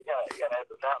gotta have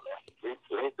this out, man.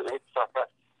 We need to start that.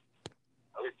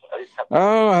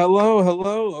 Oh,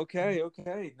 hello. Okay.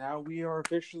 Now we are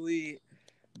officially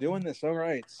doing this. All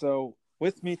right. So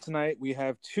with me tonight, we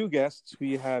have two guests.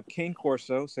 We have Kane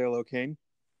Korso. Say hello, Kane.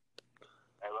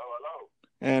 Hello.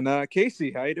 And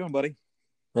CaseE. How you doing, buddy?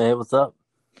 Hey, what's up?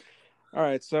 All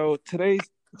right. So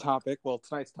tonight's topic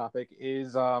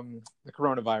is the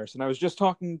coronavirus. And I was just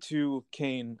talking to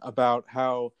Kane about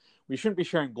how we shouldn't be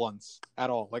sharing blunts at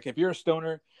all. Like, if you're a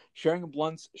stoner, sharing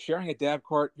a dab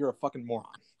cart, you're a fucking moron.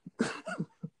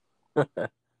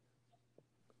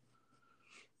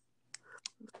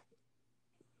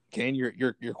 Kane, you're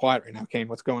quiet right now. Kane,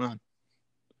 what's going on?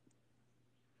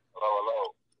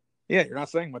 Hello. Yeah, you're not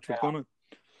saying much. What's going on?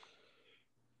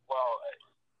 Well,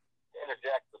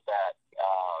 interject with that.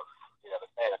 The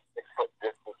saying a 6 foot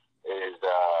distance is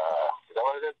that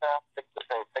what it is now? 6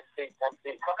 feet, 10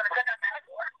 feet.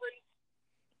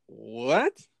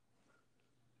 What?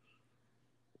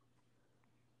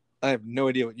 I have no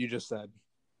idea what you just said.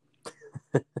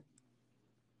 That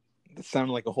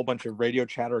sounded like a whole bunch of radio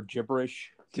chatter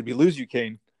gibberish. Did we lose you,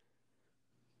 Kane?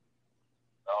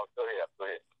 No, still here.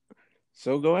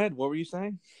 So go ahead. What were you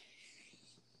saying?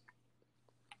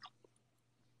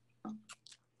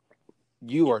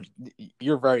 You're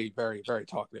very, very, very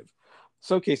talkative.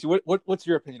 So, CaseE, what's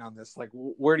your opinion on this? Like,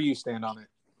 where do you stand on it?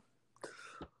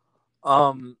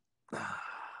 I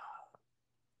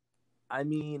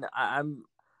mean, I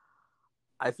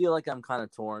feel like I'm kind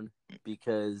of torn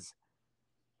because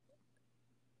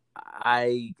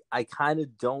I kind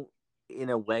of don't, in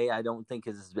a way, I don't think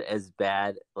it's as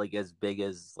bad, like as big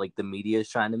as like the media is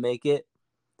trying to make it.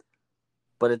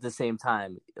 But at the same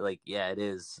time, like, yeah, it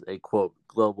is a quote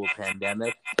global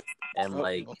pandemic, and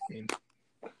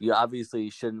you obviously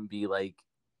shouldn't be like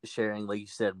sharing, like you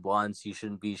said, blunts. You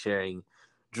shouldn't be sharing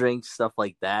drinks, stuff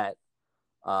like that.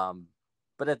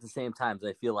 But at the same time,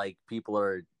 I feel like people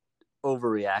are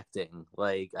overreacting.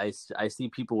 Like I see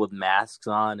people with masks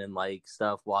on and like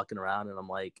stuff walking around, and I'm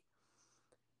like,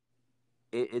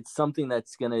 it's something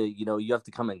that's gonna, you have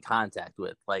to come in contact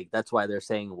with. Like, that's why they're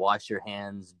saying wash your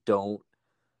hands, don't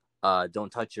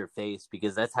touch your face,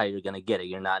 because that's how you're gonna get it.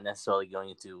 You're not necessarily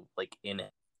going to like in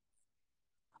it.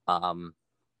 But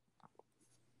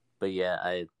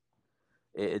yeah,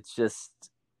 it's just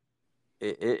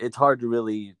it's hard to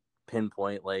really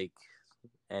pinpoint like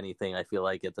anything, I feel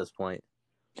like, at this point.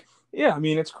 Yeah, I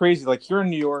mean, it's crazy. Like, here in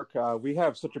New York, we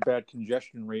have such a bad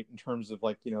congestion rate in terms of,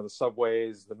 like, the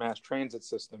subways, the mass transit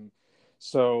system.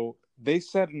 So they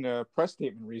said in a press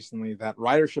statement recently that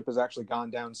ridership has actually gone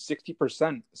down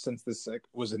 60% since this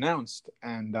was announced.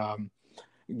 And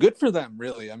good for them,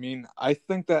 really. I mean, I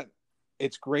think that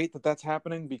it's great that that's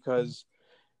happening, because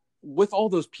with all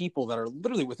those people that are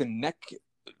literally within neck's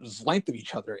length of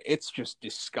each other, it's just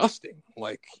disgusting.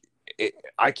 Like,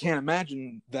 I can't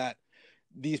imagine that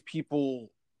these people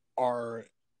are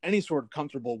any sort of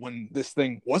comfortable when this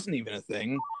thing wasn't even a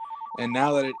thing. And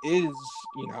now that it is,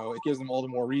 it gives them all the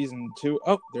more reason to.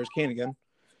 Oh, there's Kane again.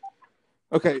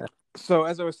 Okay. So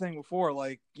as I was saying before,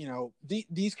 like,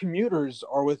 these commuters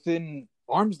are within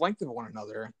arm's length of one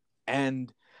another.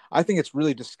 And I think it's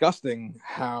really disgusting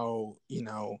how,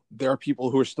 there are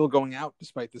people who are still going out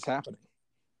despite this happening.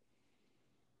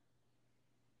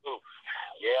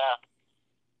 Yeah.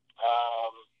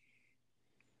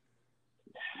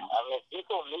 I mean,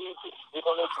 people need to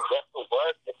get to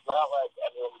work. It's not like,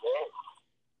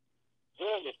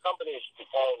 these companies should be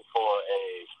paying for a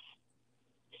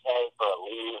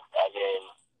leave,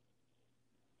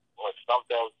 or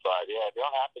something. But yeah, if you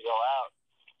don't have to go out,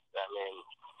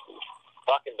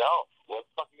 fucking don't. What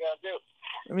the fuck you gonna do?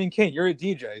 I mean, Kane, you're a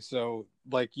DJ, so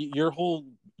like your whole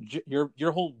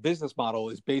business model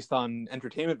is based on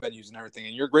entertainment venues and everything,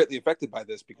 and you're greatly affected by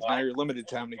this because now you're limited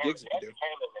to how many gigs you can do. The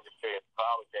entertainment industry is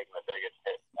probably taking the biggest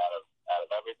hit out of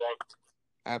everything.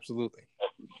 Absolutely.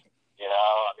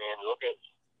 Look at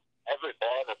every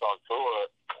band that's on tour.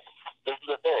 This is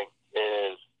the thing: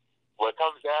 is what it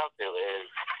comes down to is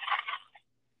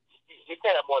you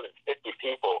can't have more than 50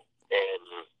 people in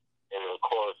an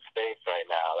enclosed space right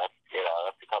now. That's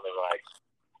becoming like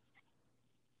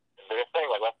they're saying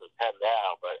like less than 10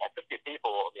 now, but at 50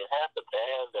 people, half the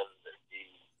band and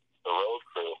the road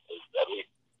crew is at least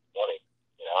 20.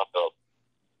 So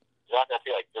you're not gonna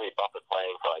see like Jimmy Buffett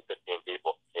playing for like 15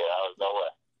 people. There's no way.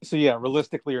 So yeah,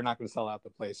 realistically, you're not going to sell out the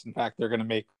place. In fact, they're going to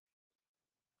make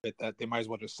it that they might as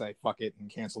well just say fuck it and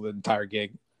cancel the entire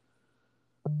gig.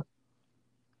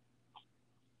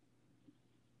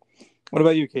 What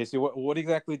about you, CaseE? What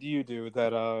exactly do you do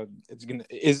that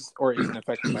is or isn't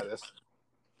affected by this?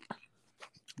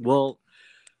 Well,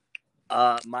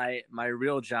 My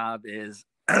real job is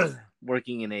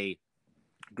working in a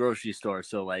grocery store,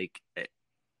 so like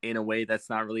in a way that's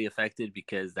not really affected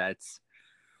because that's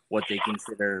what they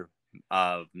consider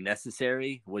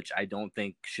necessary, which I don't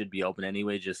think should be open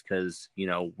anyway, just because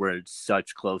we're in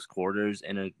such close quarters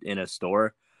in a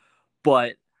store.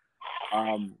 But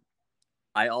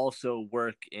I also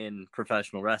work in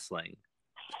professional wrestling,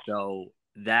 so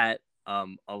that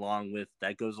goes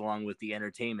along with the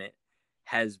entertainment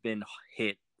has been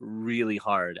hit really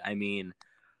hard. I mean,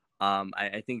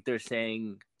 I think they're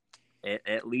saying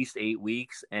at least 8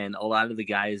 weeks, and a lot of the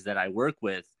guys that I work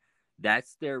with,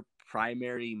 that's their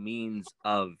primary means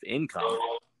of income.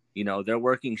 They're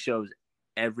working shows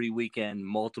every weekend,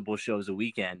 multiple shows a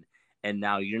weekend, and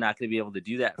now you're not going to be able to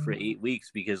do that for 8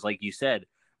 weeks because, like you said,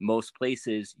 most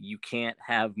places you can't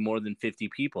have more than 50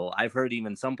 people. I've heard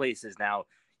even some places now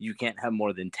you can't have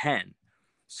more than 10.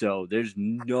 So there's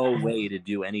no way to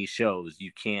do any shows.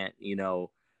 You can't,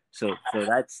 so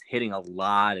that's hitting a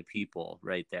lot of people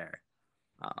right there.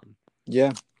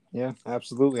 Yeah,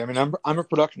 absolutely. I mean, I'm a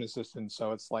production assistant,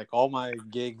 so it's like all my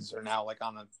gigs are now like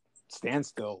on a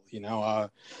standstill.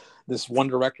 This one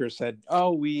director said,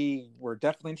 "Oh, we were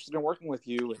definitely interested in working with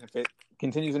you, and if it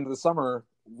continues into the summer,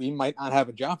 we might not have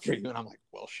a job for you." And I'm like,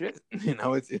 "Well, shit."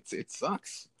 It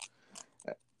sucks.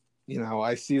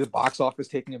 I see the box office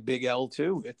taking a big L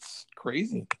too. It's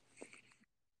crazy.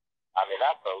 I mean,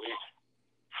 that's the least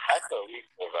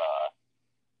of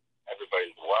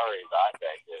everybody's worries. I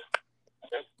think is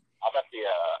I'm actually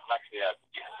at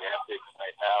the Atlantic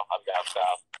right now. I'm down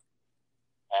south,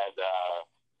 and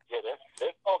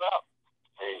they're sold out.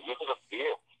 You can just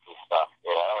feel and stuff.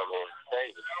 I mean, it's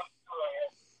crazy.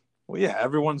 Well, yeah,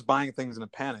 everyone's buying things in a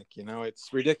panic.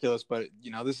 It's ridiculous, but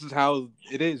this is how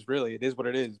it is. Really, it is what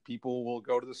it is. People will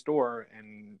go to the store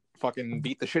and fucking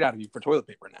beat the shit out of you for toilet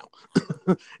paper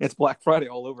now. It's Black Friday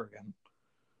all over again.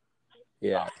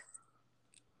 Yeah.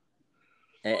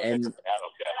 And I don't get it.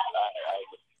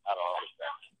 I don't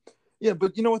understand. Yeah,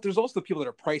 but you know what? There's also the people that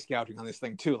are price gouging on this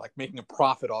thing too, like making a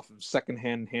profit off of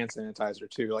secondhand hand sanitizer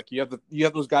too. Like you have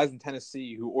those guys in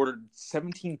Tennessee who ordered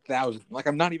 17,000. Like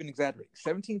I'm not even exaggerating,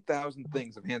 17,000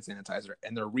 things of hand sanitizer,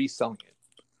 and they're reselling it.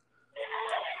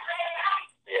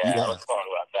 Yeah, let's talk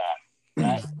about that.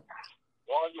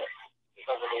 One, it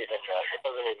doesn't even really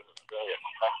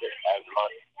affect it as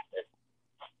much. It's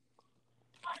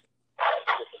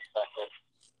disinfectant,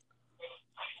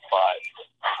 but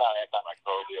it's not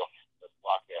antimicrobial. Just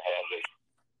block your hands.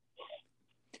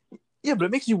 Yeah, but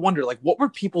it makes you wonder, like, what were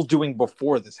people doing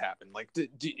before this happened? Like, do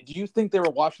you think they were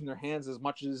washing their hands as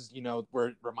much as,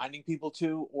 we're reminding people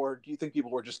to? Or do you think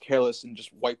people were just careless and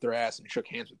just wiped their ass and shook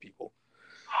hands with people?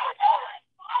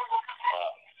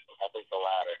 I think the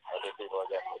latter. I think people are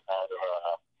definitely kind of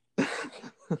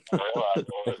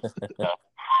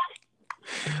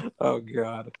Oh,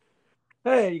 God.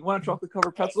 Hey, you want a chocolate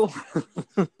covered pretzel?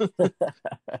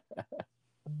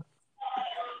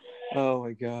 Oh,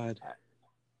 my God.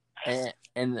 And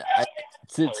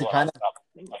to kind of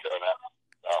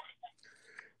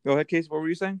go ahead, Case. What were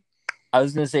you saying? I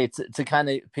was gonna say to kind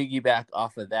of piggyback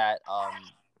off of that,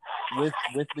 with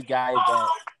the guy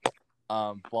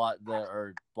that bought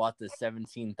the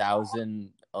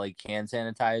 17,000 like hand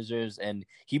sanitizers, and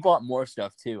he bought more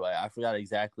stuff too. I forgot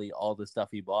exactly all the stuff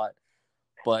he bought,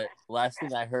 but last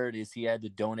thing I heard is he had to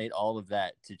donate all of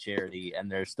that to charity,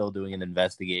 and they're still doing an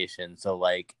investigation. So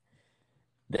like.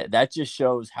 That just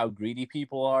shows how greedy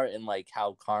people are and like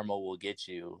how karma will get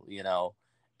you,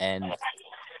 and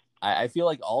I feel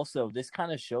like also this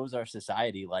kind of shows our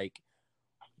society like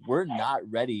we're not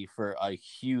ready for a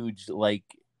huge like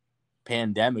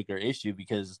pandemic or issue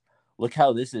because look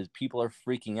how this is. People are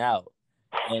freaking out,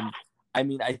 and I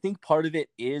mean I think part of it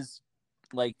is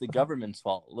like the government's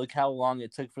fault. Look how long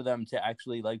it took for them to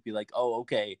actually like be like, oh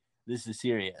okay, this is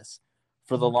serious.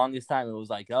 For the longest time it was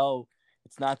like, oh,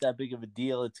 it's not that big of a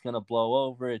deal. It's going to blow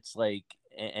over. It's like,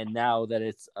 and now that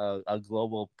it's a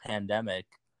global pandemic,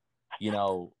 we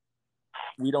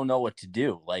don't know what to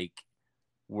do. Like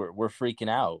we're freaking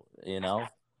out,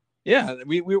 Yeah,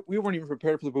 we weren't even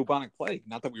prepared for the bubonic plague.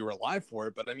 Not that we were alive for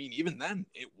it, but I mean, even then,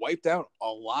 it wiped out a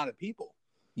lot of people.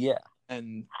 Yeah.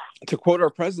 And to quote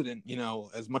our president,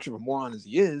 as much of a moron as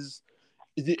he is,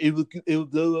 it will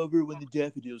blow over when the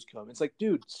daffodils come. It's like,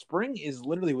 dude, spring is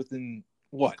literally within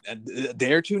what, a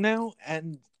day or two now,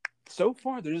 and so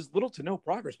far there's little to no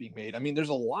progress being made. I mean, there's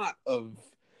a lot of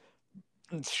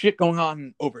shit going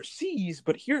on overseas,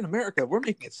 but here in America, we're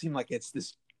making it seem like it's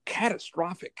this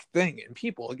catastrophic thing, and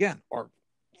people again are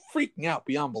freaking out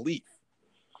beyond belief.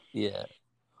 Yeah.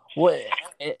 Well,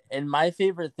 and my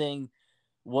favorite thing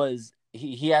was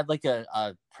he had like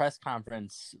a press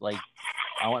conference, like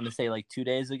I want to say like 2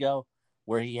 days ago,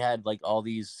 where he had like all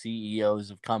these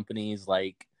CEOs of companies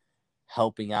like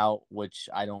helping out, which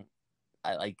I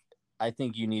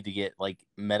think you need to get like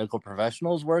medical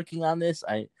professionals working on this.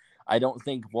 I don't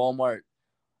think Walmart,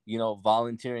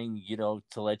 volunteering,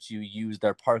 to let you use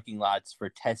their parking lots for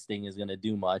testing is going to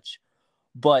do much.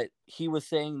 But he was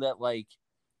saying that, like,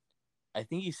 I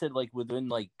think he said like within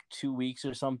like 2 weeks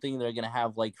or something, they're going to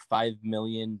have like 5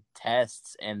 million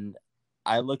tests. And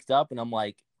I looked up and I'm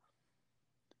like,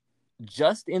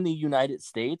 just in the United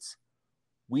States,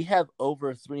 we have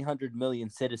over 300 million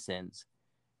citizens.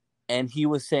 And he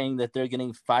was saying that they're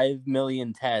getting 5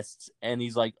 million tests. And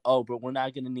he's like, oh, but we're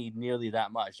not going to need nearly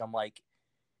that much. I'm like,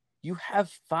 you have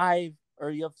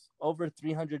over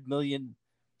 300 million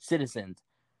citizens.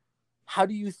 How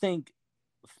do you think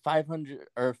 500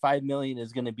 or 5 million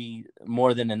is going to be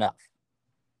more than enough?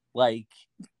 Like,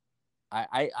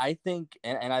 I think,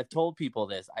 and I've told people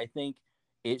this, I think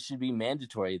it should be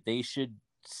mandatory. They should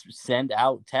send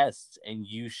out tests and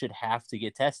you should have to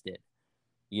get tested,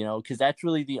 because that's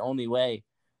really the only way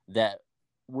that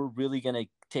we're really going to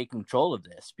take control of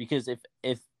this. Because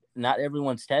if not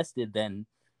everyone's tested, then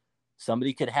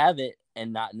somebody could have it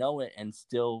and not know it and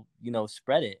still,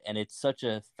 spread it. And it's such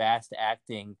a fast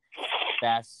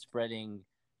spreading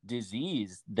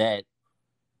disease that,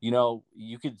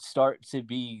 you could start to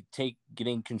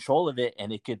getting control of it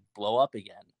and it could blow up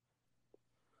again.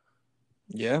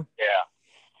 Yeah. Yeah.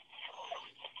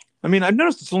 I mean, I've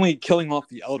noticed it's only killing off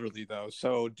the elderly, though.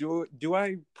 So do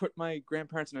I put my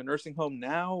grandparents in a nursing home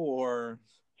now, or?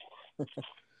 Maybe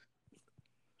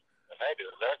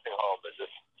the nursing home is just,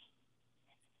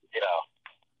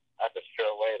 that's a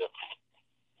sure way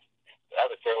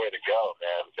to go,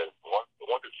 man. Because once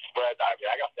it's spread, I mean,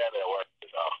 I got family that works,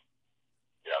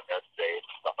 nurse states,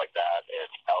 stuff like that, in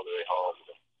elderly homes.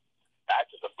 That's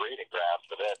just a breeding ground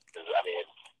for this. Because, I mean,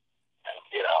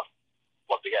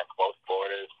 once again, close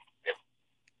quarters.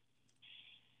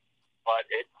 But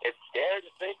it's scary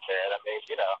to think, man. I mean,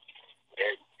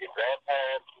 your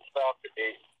grandparents and stuff,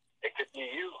 it could be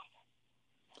you.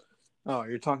 Oh,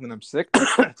 you're talking I'm sick?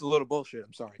 That's a little bullshit.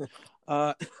 I'm sorry.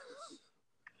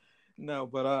 No,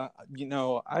 but I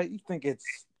think it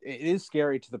is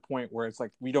scary to the point where it's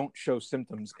like we don't show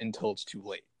symptoms until it's too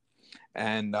late.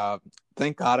 And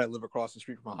thank God I live across the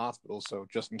street from a hospital, so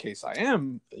just in case I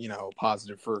am,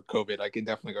 positive for COVID, I can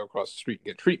definitely go across the street and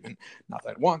get treatment. Not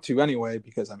that I want to anyway,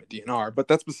 because I'm a DNR, but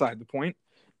that's beside the point.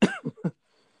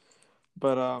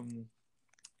 But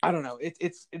I don't know.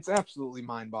 It's absolutely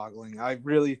mind-boggling. I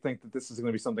really think that this is going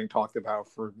to be something talked about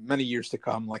for many years to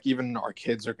come. Like, even our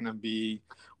kids are going to be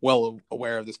well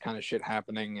aware of this kind of shit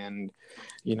happening, and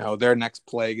their next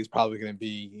plague is probably going to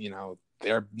be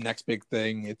their next big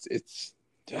thing. It's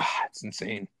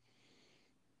insane.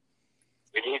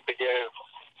 We need to give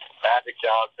Magic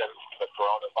Johnson the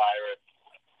coronavirus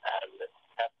and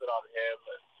test it on him,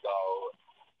 so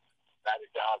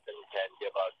Magic Johnson can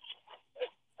give us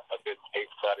a good case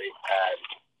study. And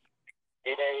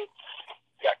teenage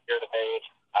got cured of AIDS.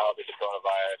 I don't think the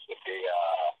coronavirus would be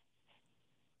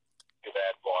too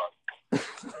bad for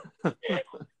him.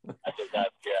 I think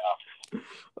that's,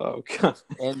 Oh God!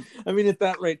 And I mean, at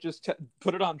that rate, just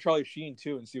put it on Charlie Sheen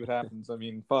too, and see what happens. I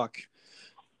mean, fuck.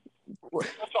 Charlie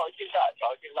Sheen's not.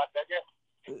 Charlie Sheen's not dead yet.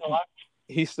 He's still alive.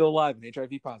 He's still alive and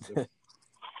HIV positive.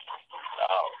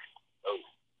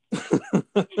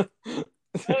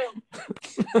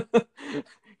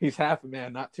 He's half a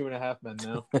man, not 2.5 men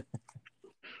now. If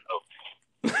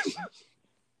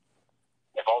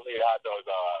only you had those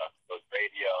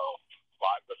radio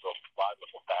live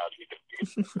whistle sounds you could.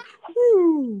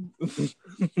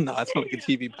 No, that's not like a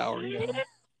TV power,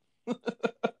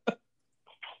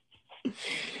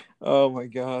 Oh my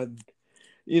God.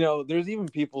 There's even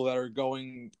people that are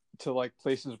going to like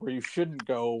places where you shouldn't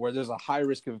go, where there's a high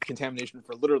risk of contamination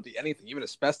for literally anything, even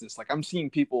asbestos. Like, I'm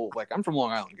seeing people, like, I'm from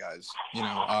Long Island, guys.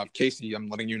 CaseE, I'm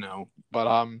letting you know.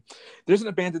 But there's an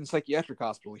abandoned psychiatric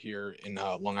hospital here in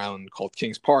Long Island called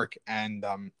Kings Park, and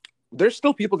there's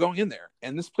still people going in there,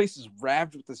 and this place is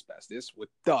ravaged with asbestos, with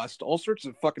dust, all sorts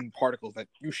of fucking particles that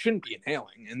you shouldn't be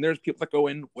inhaling. And there's people that go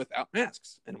in without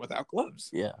masks and without gloves.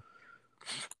 Yeah,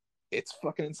 it's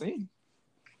fucking insane.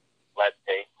 Lead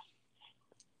paint.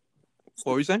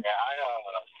 What were you saying? Yeah,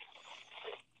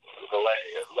 the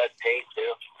lead paint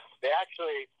too. They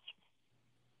actually,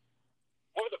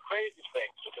 one of the craziest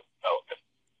things with the development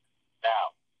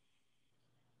now,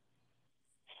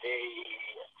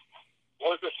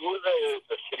 what was the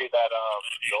city that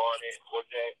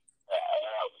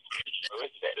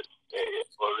originated?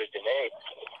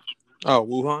 Oh,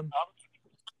 Wuhan?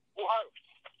 Wuhan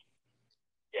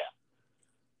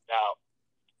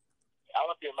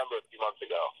you remember a few months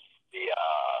ago, the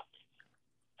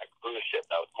a cruise ship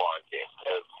that was quarantined.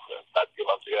 It was about 2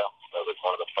 months ago. That was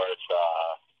one of the first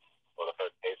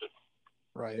cases.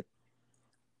 Right.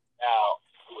 Now,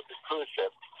 with the cruise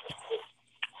ship,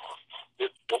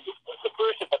 the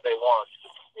cruise ship that they launched,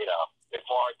 they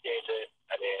quarantined it.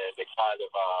 I mean, they kind of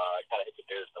hit the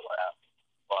news and whatnot.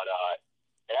 But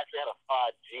it actually had a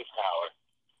 5G tower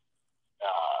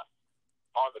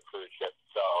on the cruise ship.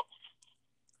 So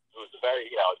it was a very,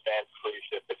 advanced cruise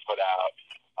ship they put out.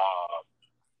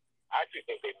 I actually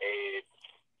think they made,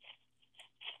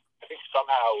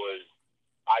 somehow it was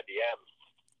IBM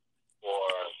or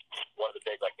one of the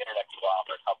big, internet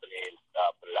conglomerate companies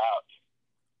put it out.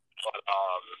 But,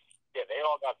 they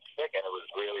all got sick, and it was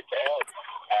really bad.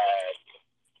 And,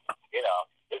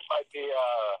 this might be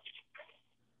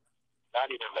not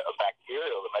even a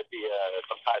bacterial. It might be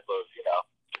some type of,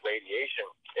 radiation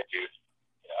induced,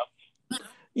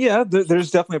 Yeah,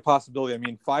 there's definitely a possibility. I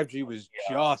mean, 5G was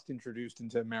just introduced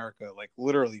into America,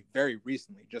 literally very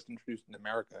recently, just introduced in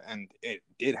America, and it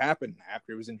did happen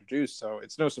after it was introduced, so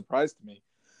it's no surprise to me,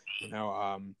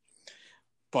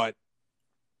 but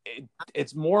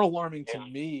it's more alarming to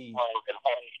me.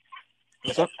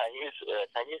 What's up? Chinese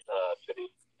city,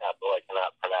 I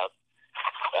cannot pronounce.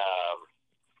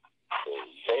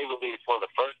 They released one of the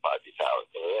first 5G towers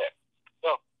over there. So,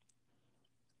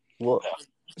 well,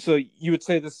 so you would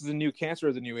say this is a new cancer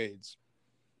or the new AIDS?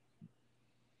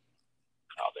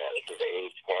 Oh man, this is the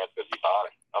AIDS cancer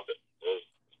bubonic.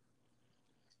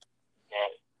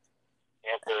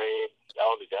 Cancer,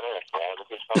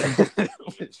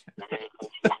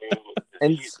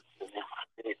 AIDS,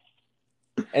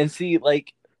 and see,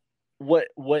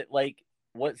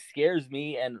 what scares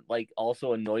me and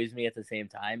also annoys me at the same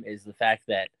time is the fact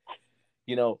that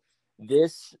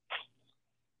this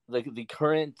the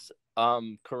current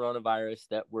coronavirus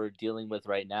that we're dealing with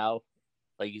right now,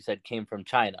 like you said, came from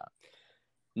China.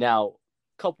 Now,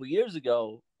 a couple years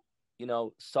ago,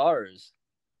 SARS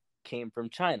came from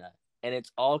China, and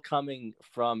it's all coming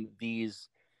from these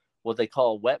what they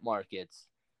call wet markets,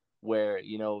 where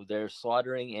they're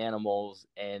slaughtering animals,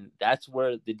 and that's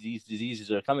where these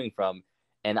diseases are coming from.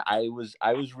 And I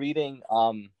was reading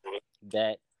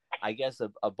that I guess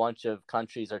a bunch of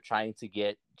countries are trying to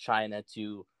get China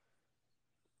to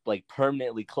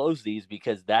permanently close these,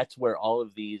 because that's where all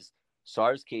of these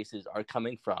SARS cases are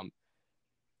coming from.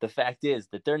 The fact is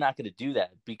that they're not going to do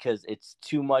that because it's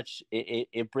too much.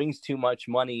 It brings too much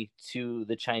money to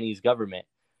the Chinese government.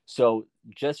 So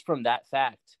just from that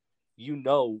fact,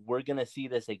 we're going to see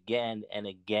this again and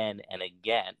again and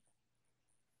again.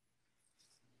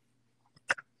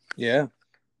 Yeah.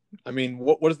 I mean,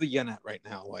 what is the yen at right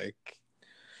now?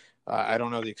 I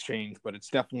don't know the exchange, but it's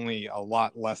definitely a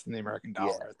lot less than the American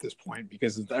dollar at this point,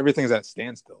 because everything's at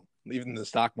standstill. Even the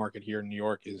stock market here in New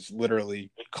York is literally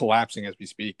collapsing as we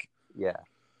speak. Yeah.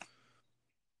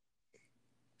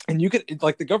 And you could,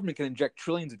 the government can inject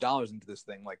trillions of dollars into this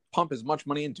thing, pump as much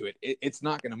money into it. It's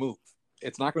not going to move.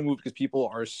 It's not going to move because people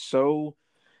are so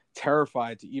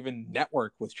terrified to even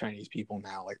network with Chinese people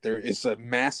now. There is a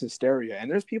mass hysteria, and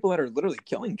there's people that are literally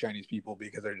killing Chinese people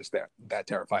because they're just that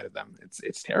terrified of them.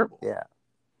 It's terrible. Yeah.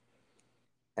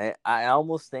 I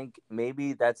almost think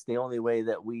maybe that's the only way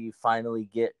that we finally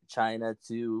get China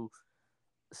to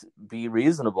be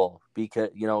reasonable, because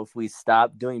if we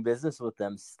stop doing business with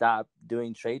them, stop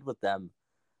doing trade with them,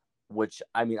 which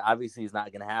obviously is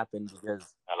not going to happen,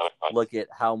 because look at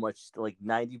how much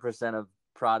 90% of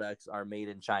products are made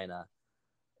in China,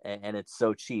 and it's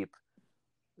so cheap.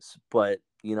 But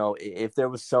if there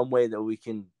was some way that we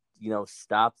can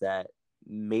stop that,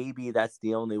 maybe that's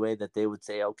the only way that they would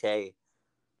say, okay,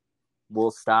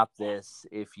 we'll stop this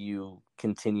if you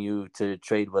continue to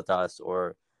trade with us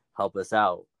or help us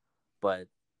out. But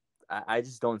I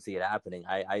just don't see it happening.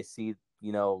 I see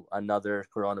another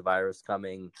coronavirus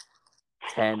coming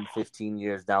 10, 15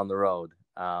 years down the road.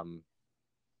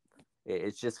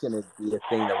 It's just going to be a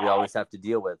thing that we always have to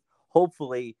deal with.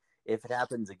 Hopefully, if it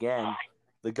happens again,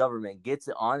 the government gets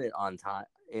it on time,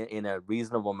 in a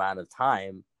reasonable amount of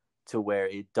time, to where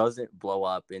it doesn't blow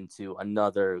up into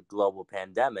another global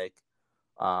pandemic.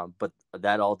 But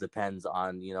that all depends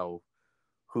on,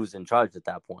 who's in charge at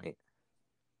that point.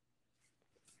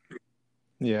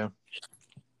 Yeah.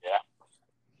 Yeah.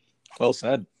 Well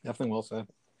said. Definitely well said.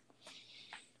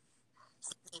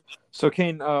 So,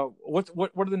 Kane, what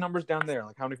are the numbers down there?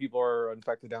 How many people are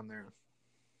infected down there?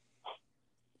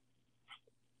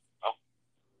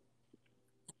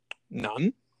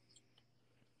 None.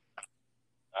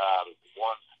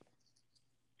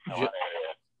 One.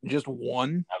 Just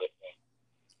one.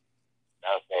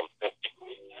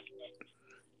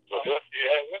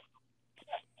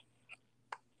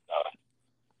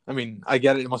 I mean, I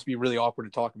get it. It must be really awkward to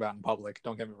talk about in public.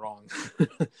 Don't get me wrong.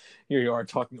 Here you are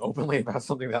talking openly about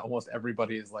something that almost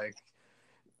everybody is like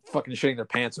fucking shitting their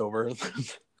pants over.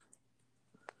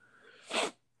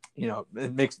 You know,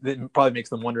 it probably makes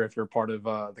them wonder if you're part of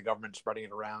the government spreading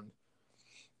it around.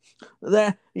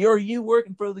 Are you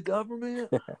working for the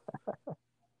government?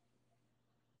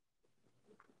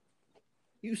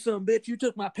 You son of a bitch! You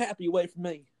took my pappy away from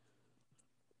me.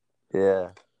 Yeah.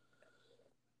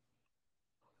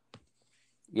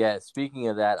 Yeah, speaking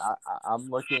of that, I'm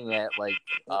looking at like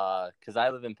because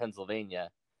I live in Pennsylvania,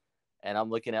 and I'm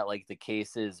looking at like the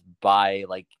cases by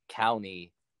like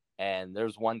county, and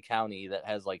there's one county that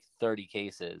has like 30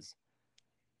 cases,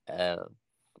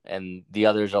 and the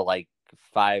others are like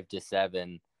 5 to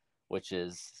 7, which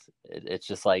is it's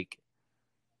just like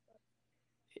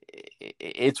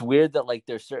it's weird that like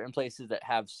there's certain places that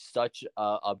have such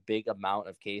a big amount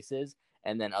of cases,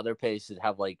 and then other places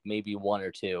have like maybe 1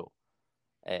 or 2.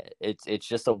 It's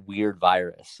just a weird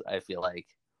virus, I feel like.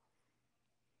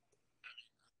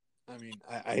 I mean,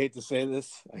 I hate to say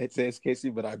this. I hate to say this,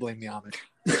 Casey, but I blame the Amish.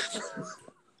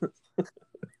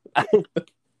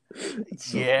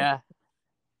 Yeah.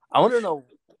 I want to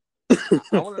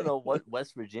know what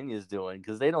West Virginia is doing,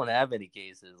 because they don't have any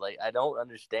cases. Like, I don't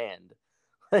understand.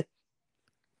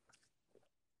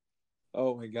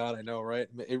 Oh my God, I know, right?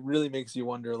 It really makes you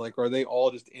wonder, like, are they all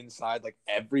just inside? Like,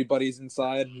 everybody's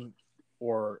inside?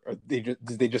 Or did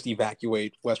they just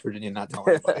evacuate West Virginia and not tell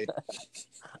anybody?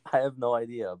 I have no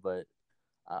idea, but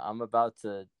I'm about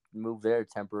to move there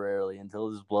temporarily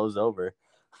until this blows over.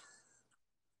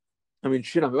 I mean,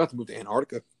 shit, I'm about to move to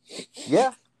Antarctica.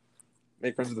 Yeah.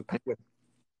 Make friends with the penguin.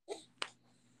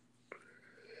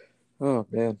 Oh,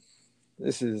 man.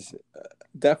 This is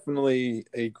definitely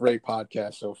a great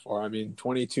podcast so far. I mean,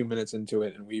 22 minutes into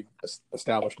it, and we've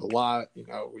established a lot. You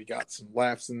know, we got some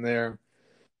laughs in there.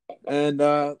 And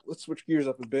let's switch gears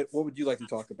up a bit. What would you like to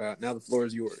talk about? Now the floor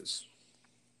is yours.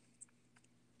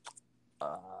 I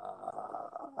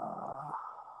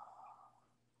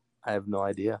have no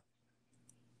idea.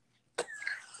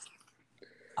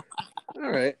 All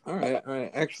right.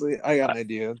 Actually, I got an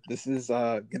idea. This is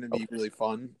going to be really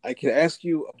fun. I could ask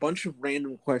you a bunch of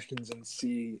random questions and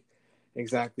see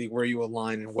exactly where you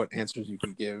align and what answers you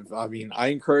can give. I mean, I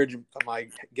encourage my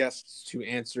guests to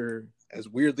answer as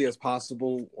weirdly as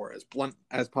possible or as blunt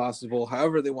as possible,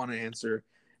 however they want to answer,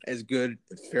 as good,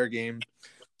 fair game.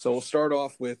 So we'll start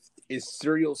off with, is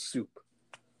cereal soup?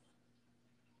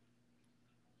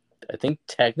 I think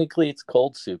technically it's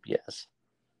cold soup, yes.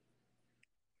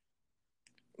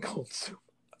 Cold soup.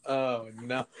 Oh,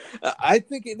 no. I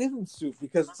think it isn't soup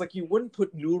because it's like you wouldn't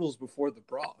put noodles before the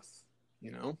broth,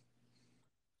 you know?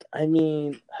 I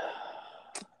mean,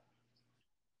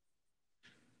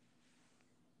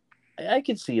 I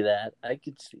could see that. I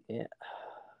could see it.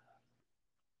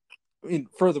 I mean,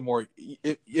 furthermore,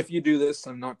 if you do this,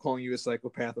 I'm not calling you a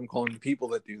psychopath. I'm calling the people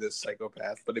that do this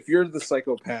psychopath. But if you're the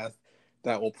psychopath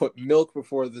that will put milk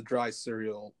before the dry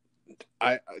cereal,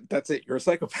 that's it. You're a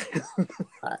psychopath.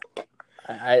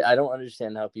 I don't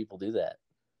understand how people do that.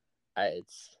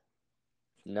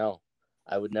 No,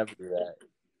 I would never do that.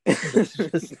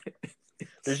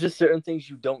 There's just certain things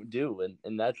you don't do,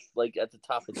 and that's like at the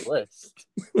top of the list.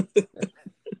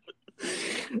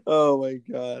 Oh my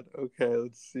God. Okay,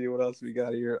 let's see what else we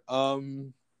got here.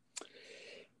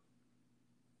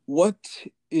 What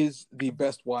is the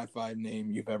best Wi-Fi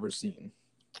name you've ever seen?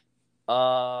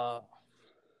 I'm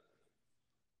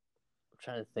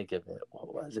trying to think of it.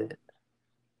 What was it?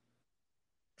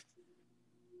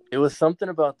 It was something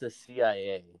about the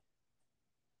CIA.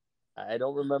 I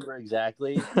don't remember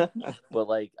exactly, but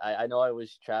like I know I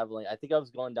was traveling. I think I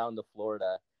was going down to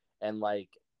Florida, and like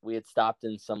we had stopped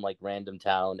in some like random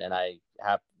town, and I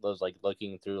was like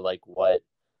looking through like what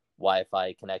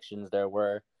Wi-Fi connections there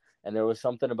were, and there was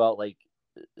something about like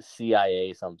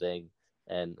CIA something,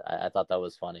 and I thought that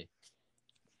was funny.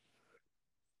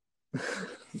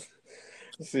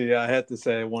 See, I had to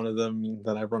say one of them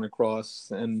that I've run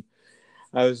across, and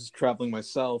I was traveling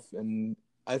myself, and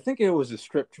I think it was a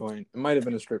strip joint. It might have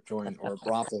been a strip joint or a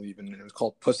brothel even, and it was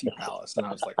called Pussy Palace, and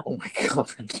I was like, oh my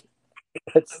God.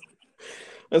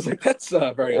 I was like, that's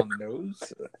very on the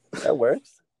nose. That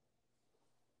works.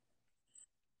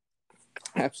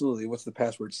 Absolutely. What's the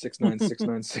password?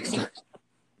 696969.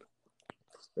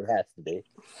 It has to be.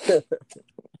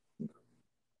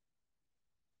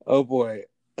 Oh boy.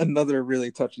 Another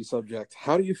really touchy subject.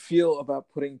 How do you feel about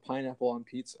putting pineapple on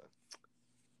pizza?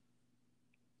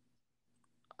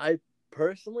 I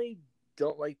personally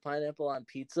don't like pineapple on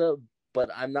pizza, but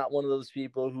I'm not one of those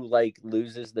people who like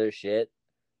loses their shit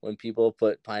when people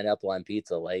put pineapple on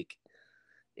pizza. Like,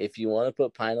 if you want to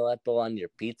put pineapple on your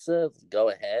pizza, go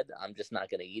ahead. I'm just not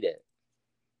gonna eat it.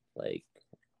 Like,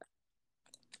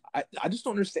 I just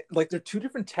don't understand. Like, they're two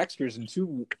different textures and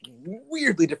two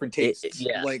weirdly different tastes.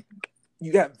 yeah. Like,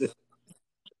 you have the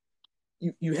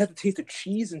you have the taste of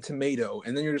cheese and tomato,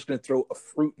 and then you're just gonna throw a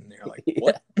fruit in there. Like,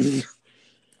 what?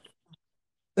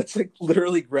 That's like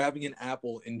literally grabbing an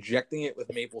apple, injecting it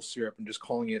with maple syrup, and just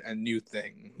calling it a new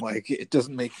thing. Like, it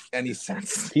doesn't make any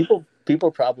sense.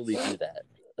 People probably do that.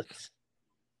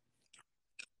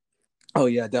 Oh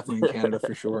yeah, definitely in Canada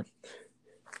for sure.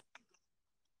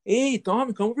 Hey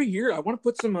Tom, come over here. I want to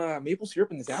put some maple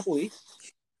syrup in this apple.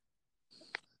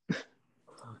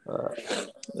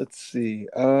 Let's see.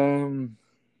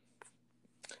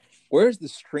 Where's the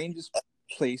strangest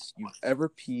place you've ever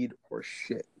peed or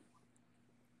shit?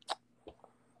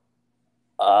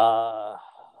 I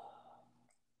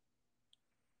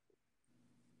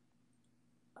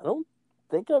don't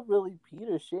think I've really peed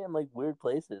or shit in like weird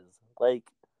places. Like,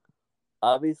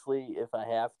 obviously, if I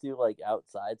have to, like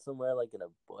outside somewhere, like in a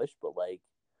bush, but like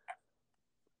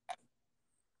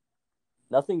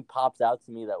nothing pops out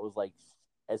to me that was like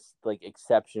as like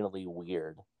exceptionally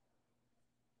weird.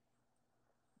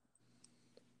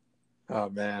 Oh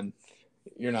man,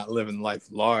 you're not living life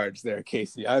large there,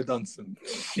 Casey. I've done some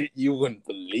shit you wouldn't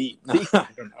believe. I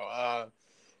don't know.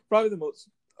 Probably the most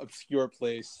obscure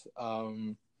place.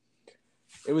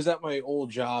 It was at my old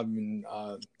job in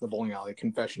the bowling alley.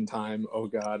 Confession time. Oh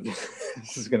god,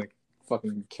 this is gonna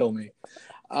fucking kill me.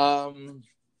 I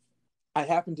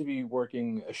happened to be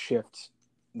working a shift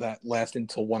that lasted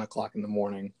until 1:00 in the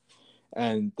morning,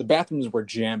 and the bathrooms were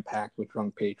jam packed with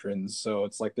drunk patrons. So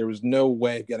it's like there was no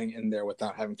way of getting in there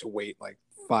without having to wait like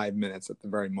 5 minutes at the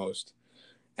very most.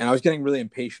 And I was getting really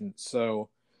impatient, so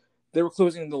they were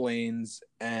closing the lanes,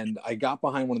 and I got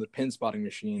behind one of the pin spotting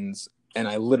machines, and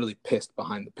I literally pissed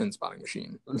behind the pin spotting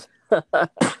machine.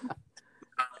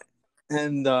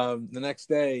 And the next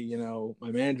day, you know,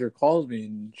 my manager calls me,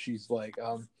 and she's like,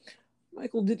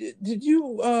 Michael, did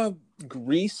you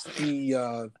grease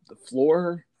the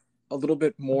floor a little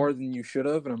bit more than you should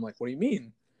have? And I'm like, what do you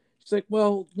mean? She's like,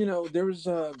 well, you know, there was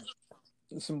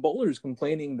some bowlers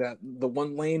complaining that the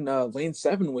one lane, lane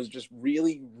 7, was just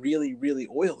really, really, really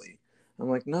oily. I'm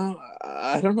like, no,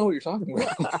 I don't know what you're talking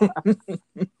about.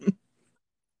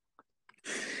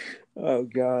 Oh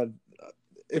God.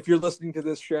 If you're listening to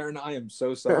this, Sharon, I am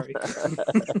so sorry.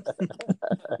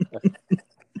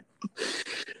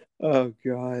 Oh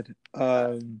God.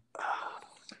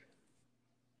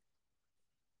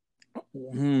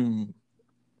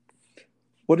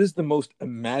 What is the most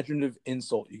imaginative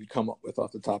insult you could come up with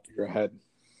off the top of your head?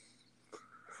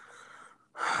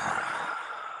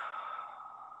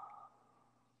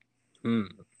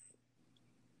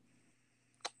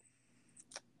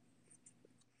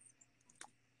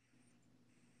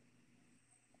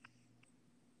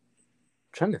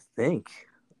 Trying to think.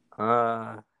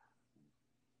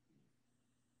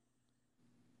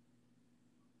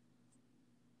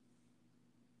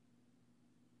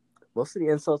 Most of the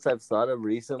insults I've thought of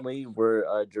recently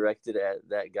were directed at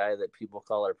that guy that people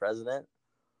call our president.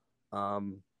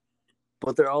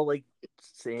 But they're all like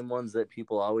same ones that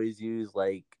people always use,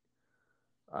 like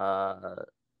the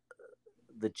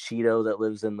Cheeto that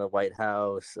lives in the White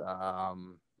House. I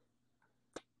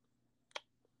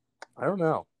don't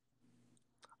know.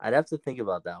 I'd have to think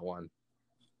about that one.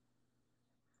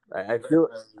 I feel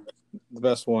The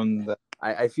best one that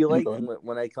I feel like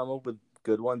when I come up with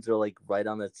good ones, they're like right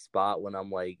on that spot when I'm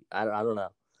like, I don't know.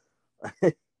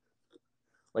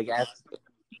 Like,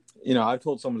 you know, I've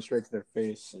told someone straight to their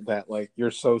face that, like,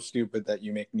 you're so stupid that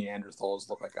you make Neanderthals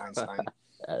look like Einstein.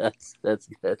 That's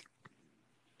good.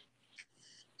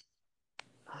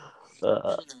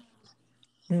 Let's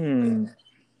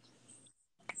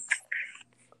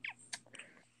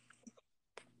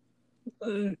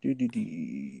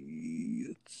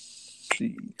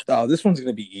see. Oh, this one's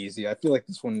gonna be easy. I feel like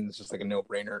this one is just like a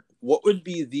no-brainer. What would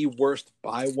be the worst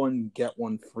buy one get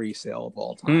one free sale of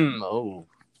all time?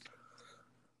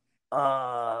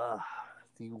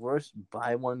 The worst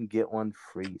buy one get one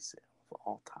free sale of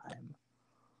all time.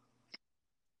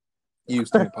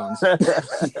 Used tampons.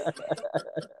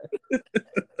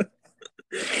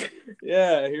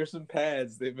 Yeah, here's some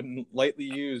pads. They've been lightly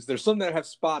used. There's some that have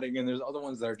spotting, and there's other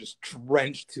ones that are just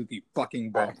drenched to the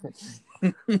fucking bone.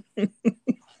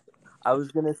 I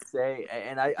was gonna say,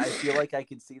 and I feel like I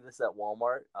could see this at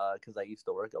Walmart because I used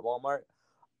to work at Walmart.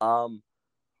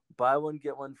 Buy one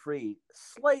get one free,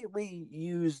 slightly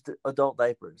used adult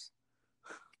diapers.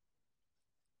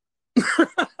 Oh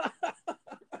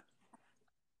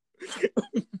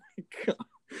my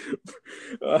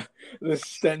God. the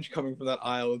stench coming from that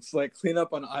aisle. It's like clean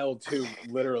up on aisle 2,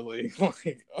 literally.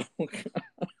 Like, oh God.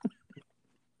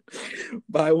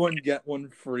 Buy one, get one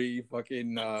free.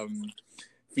 Fucking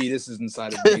fetuses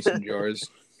inside of mason jars.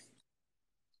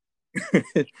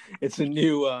 It's a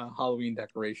new Halloween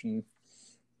decoration.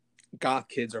 Goth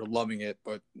kids are loving it,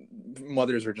 but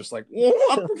mothers are just like,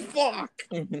 what the fuck?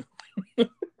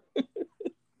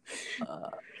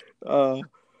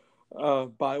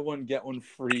 Buy one, get one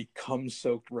free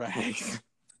cum-soaked rags.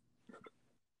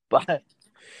 But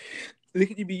They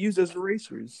could be used as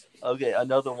erasers. okay,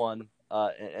 another one,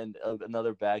 and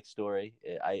another backstory.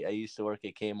 I used to work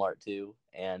at Kmart too,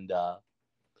 and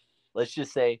let's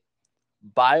just say,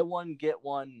 buy one, get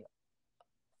one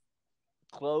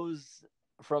clothes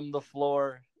from the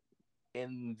floor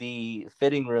in the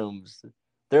fitting rooms.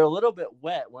 They're a little bit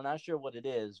wet. We're not sure what it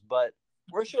is, but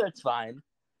we're sure it's fine.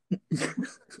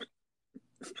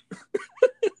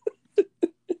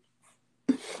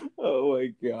 Oh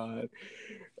my God.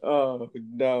 Oh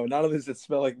no, not only does it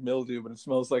smell like mildew, but it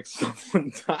smells like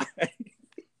someone died.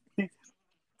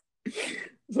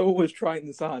 Someone was trying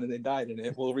this on and they died in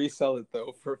it. We'll resell it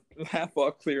though for half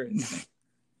off clearance.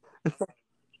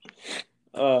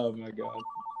 Oh my God.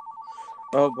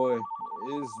 Oh boy.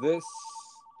 Is this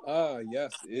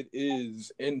yes, it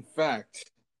is in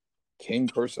fact Kane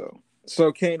Korso.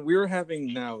 So Kane, we're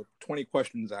having now 20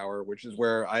 questions hour, which is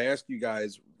where I ask you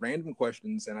guys random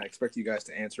questions and I expect you guys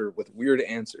to answer with weird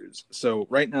answers. So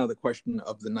right now the question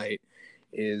of the night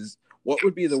is, what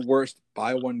would be the worst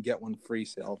buy one get one free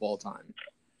sale of all time?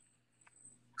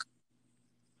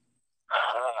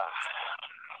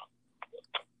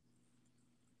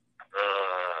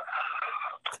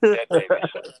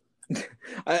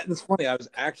 It's funny. I was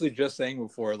actually just saying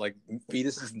before, like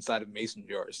fetuses inside of mason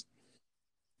jars.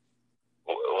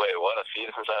 Wait, what? A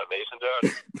fetus inside a mason jar?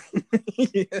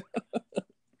 Yeah.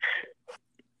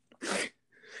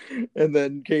 And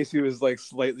then Casey was like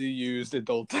slightly used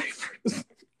adult diapers. Wait,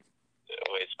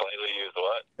 slightly used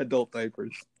what? Adult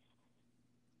diapers.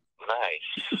 Nice.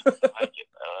 I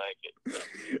like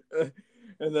it.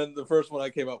 And then the first one I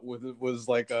came up with was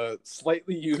like a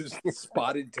slightly used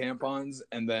spotted tampons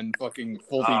and then fucking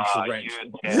fully drenched.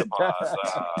 Used tampons.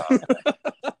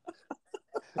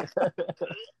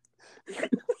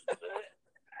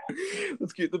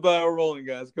 Let's keep the bio rolling,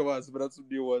 guys. Come on, spit out some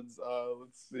new ones.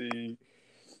 Let's see.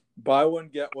 Buy one,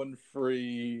 get one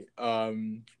free.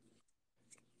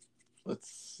 Let's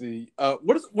see.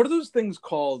 What are those things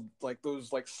called? Like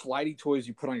those like slidey toys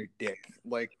you put on your dick,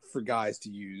 like for guys to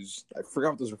use. I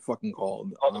forgot what those are fucking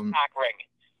called. Oh, the cock ring.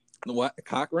 The what? A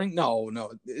cock ring? No.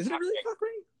 Is it really a cock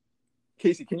ring?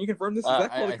 Casey, can you confirm this? Is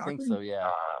that called a cock ring? I think so. Yeah.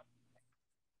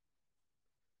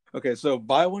 Okay, so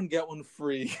buy one get one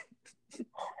free.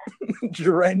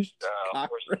 Drenched cock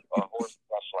ring. Horse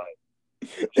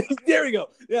fleshlight. There we go.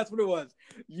 That's what it was.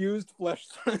 Used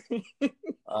fleshlight.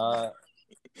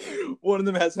 One of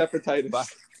them has hepatitis.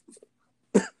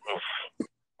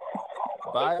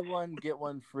 Buy one get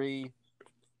one free.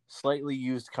 Slightly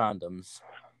used condoms.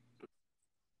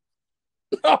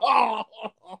 Oh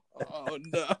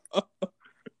no!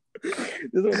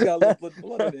 This one's got a little bit of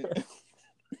blood in it.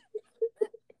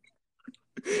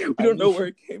 We don't know where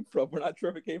it came from. We're not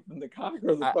sure if it came from the cock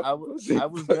or the pussy. I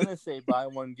was gonna say buy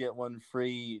one get one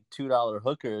free $2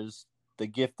 hookers. The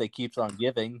gift that keeps on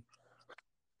giving.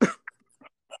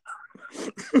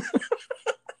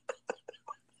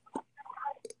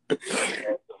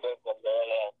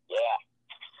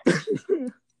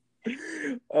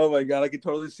 Oh my God, I could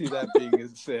totally see that being a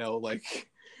sale, like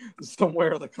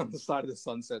somewhere like on the side of the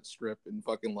Sunset Strip in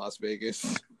fucking Las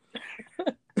Vegas.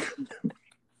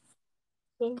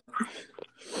 Use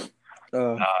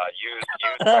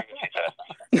pregnancy test.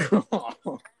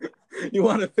 You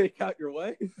want to fake out your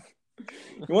wife?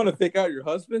 You want to fake out your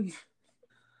husband?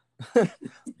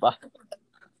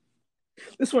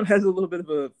 This one has a little bit of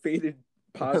a faded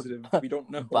positive. We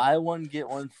don't know. Buy one get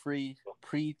one free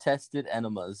pre-tested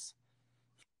enemas.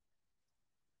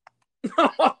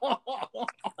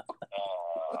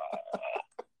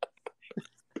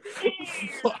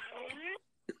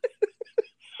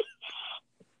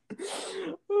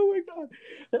 Oh my God.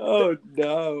 Oh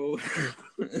no.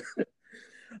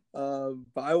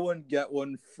 Buy one get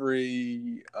one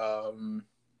free.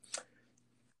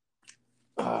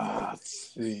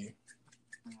 Let's see.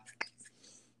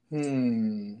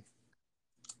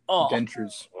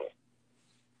 Dentures.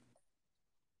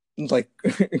 Like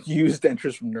used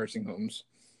dentures from nursing homes.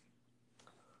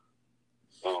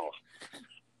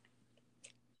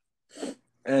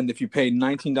 And if you pay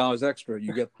 $19 extra,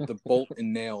 you get the bolt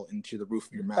and nail into the roof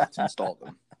of your mouth to install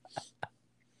them.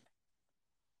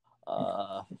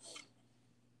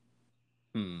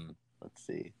 Let's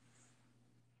see.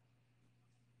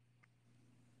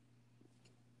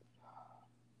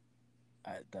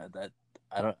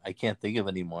 I can't think of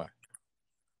any more.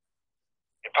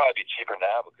 It'd probably be cheaper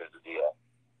now because of the virus.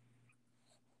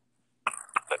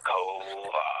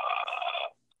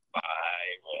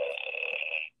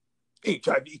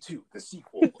 HIV-2, the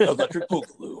sequel, Electric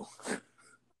Boogaloo.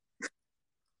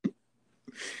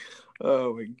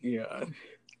 Oh my god.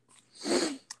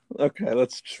 Okay,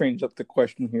 let's change up the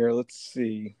question here. Let's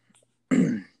see.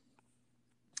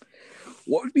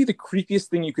 What would be the creepiest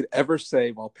thing you could ever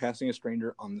say while passing a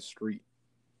stranger on the street?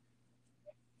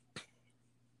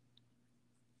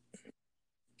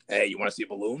 Hey, you want to see a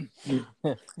balloon?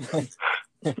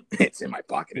 It's in my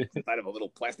pocket. It's inside of a little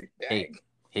plastic bag.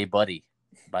 Hey, buddy.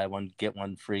 Buy one, get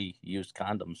one free used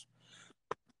condoms.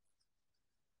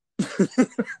 Hey,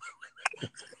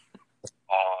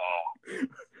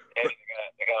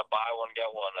 they gotta buy one,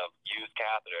 get one of used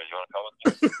catheters. You want to come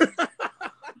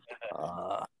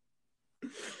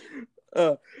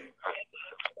with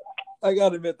I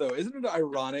gotta admit though, isn't it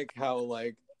ironic how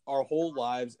like our whole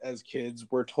lives as kids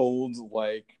we're told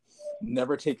like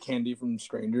never take candy from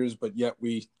strangers, but yet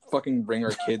we fucking bring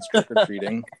our kids trick or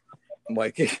treating?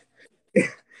 Like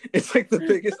it's like the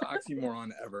biggest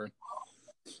oxymoron ever.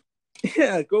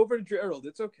 Yeah, go over to Gerald.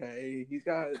 It's okay. He's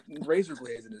got razor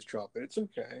blades in his chocolate. It's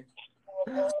okay.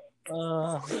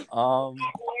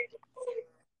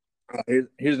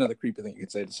 Here's another creepy thing you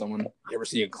could say to someone. You ever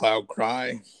see a cloud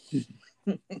cry?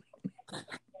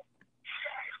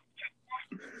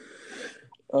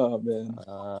 Oh man.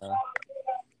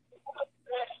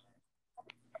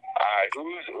 who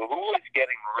is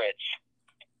getting rich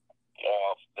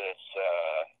off this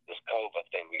COVID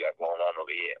thing we got going on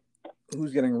over here?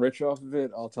 Who's getting rich off of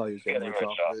it? I'll tell you who's getting rich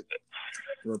off of it.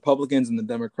 The Republicans and the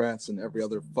Democrats and every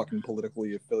other fucking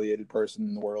politically affiliated person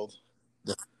in the world.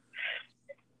 I'm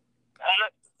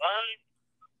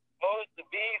supposed to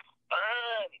be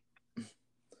fine.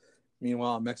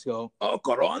 Meanwhile, in Mexico, oh,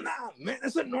 Corona, man,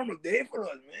 that's a normal day for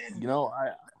us, man. You know,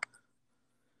 I've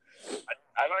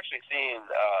actually seen,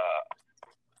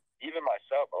 even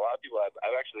myself, a lot of people,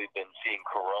 I've actually been seeing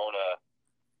Corona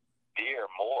beer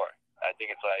more. I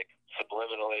think it's like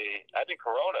subliminally. I think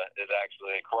Corona Extra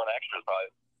is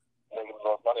probably making the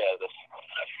most money out of this.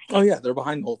 Oh yeah, they're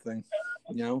behind the whole thing.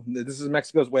 You know, this is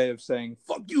Mexico's way of saying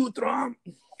 "fuck you, Trump."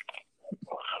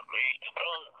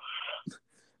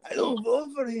 I don't vote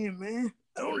for him, man.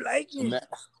 I don't like him.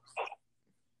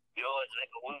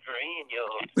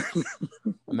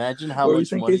 Imagine how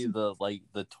much money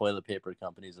the toilet paper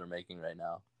companies are making right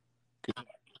now.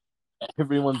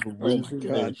 Everyone's losing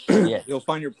their shit. You'll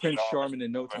find your Prince Charming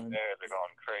in no time. They're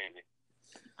going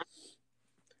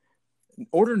crazy.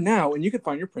 Order now, and you can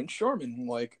find your Prince Charming.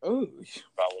 Like, oh.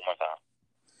 About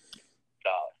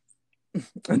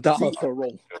 $1 $1 for a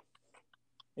roll.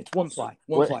 It's one fly.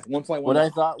 One fly. What I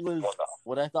thought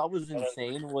was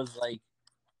insane was like.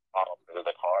 Oh, the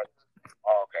card.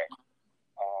 Oh, okay.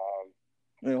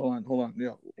 Wait, hold on.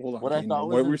 Yeah, hold on. What I thought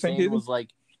was insane was like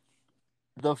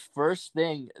the first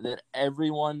thing that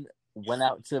everyone went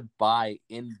out to buy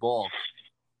in bulk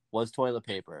was toilet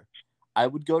paper. I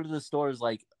would go to the stores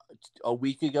like a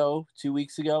week ago, 2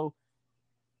 weeks ago.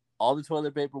 All the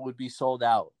toilet paper would be sold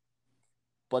out,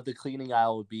 but the cleaning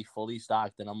aisle would be fully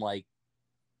stocked. And I'm like,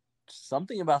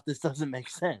 something about this doesn't make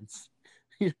sense.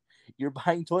 You're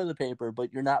buying toilet paper,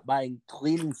 but you're not buying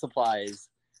cleaning supplies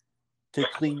to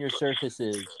clean your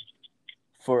surfaces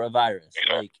for a virus.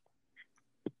 Like,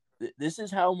 this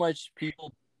is how much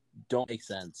people don't make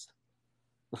sense.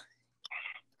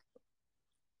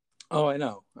 Oh, I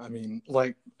know. I mean,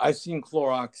 like, I've seen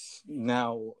Clorox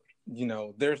now, you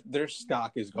know, their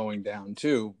stock is going down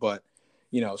too, but,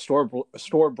 you know, store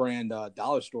brand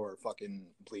dollar store fucking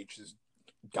bleach is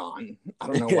gone. I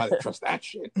don't know why they trust that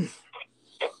shit.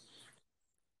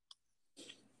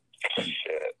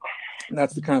 Shit. And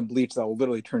that's the kind of bleach that will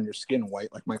literally turn your skin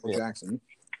white, like Michael Jackson.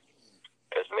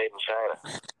 It's made in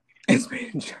China. It's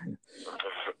made in China.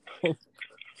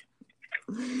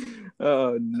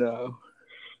 Oh no.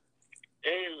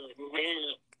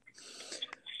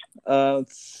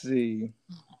 Let's see.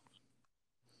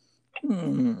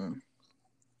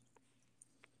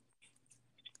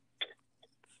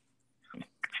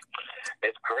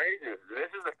 It's crazy.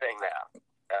 This is the thing now.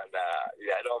 And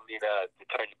I don't mean to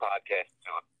turn your podcast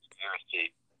into a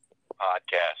conspiracy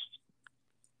podcast.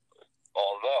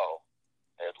 Although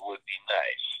it would be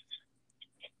nice.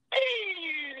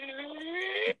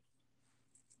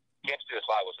 You have to do a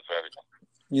slide whistle for everything.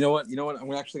 You know what?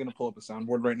 I'm actually going to pull up a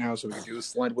soundboard right now so we can do the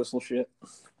slide whistle shit.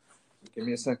 Give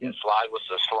me a second. Slide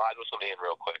whistle me in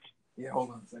real quick. Yeah,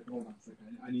 hold on a second.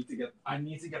 I need to get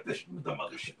this with the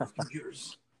mothership of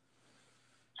computers.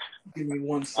 Give me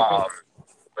 1 second.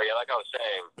 But yeah, like I was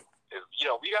saying,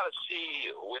 we got to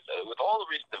see with all the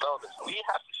recent developments, we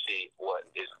have to see what's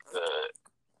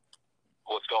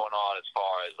going on as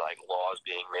far as like laws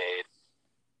being made.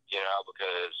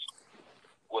 Because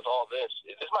with all this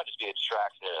might just be a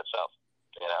distraction in itself.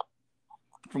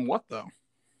 From what though?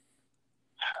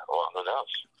 Well, who knows?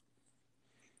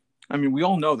 I mean, we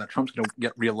all know that Trump's going to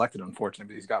get reelected,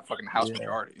 unfortunately, but he's got fucking House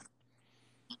majority,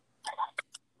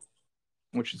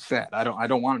 which is sad. I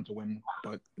don't want him to wim,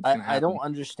 but it's gonna happen. I don't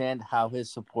understand how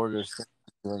his supporters are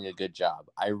doing a good job.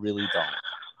 I really don't.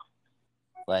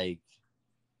 Like,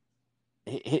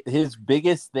 his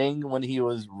biggest thing when he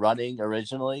was running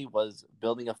originally was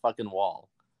building a fucking wall.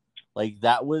 Like,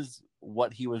 that was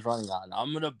what he was running on.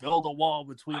 I'm going to build a wall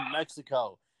between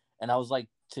Mexico. And I was like,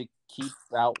 to keep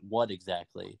out what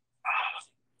exactly?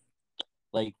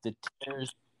 Like, the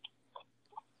tears.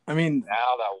 I mean,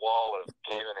 now that wall would have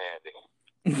came in handy.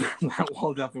 That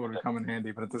wall definitely would have come in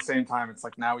handy, but at the same time, it's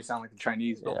like now we sound like the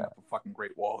Chinese building up a fucking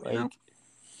great wall, you know?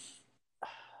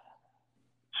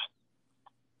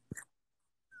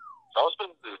 Trump's been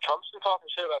talking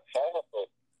shit about China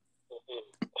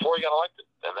before he got elected,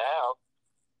 and now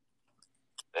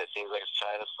it seems like it's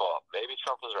China's fault. Maybe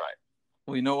Trump was right.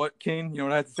 Well, you know what, Kane? You know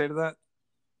what I have to say to that?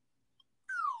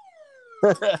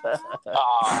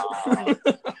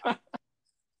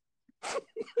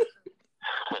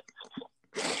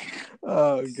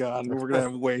 Oh God, we're gonna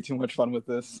have way too much fun with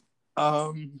this.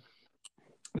 We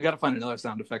gotta find another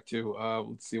sound effect too.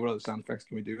 Let's see, what other sound effects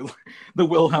can we do? The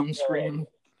Wilhelm scream.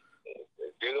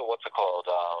 Do the what's it called?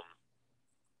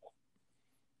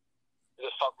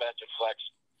 The Funkmaster Flex,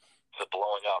 the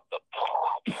blowing up.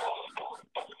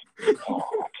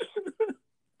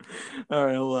 All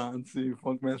right, hold on. Let's see,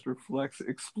 Funkmaster Flex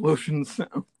explosion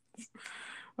sounds.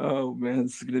 Oh man,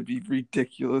 this is gonna be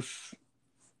ridiculous.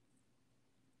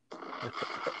 That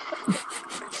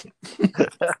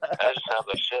just sounds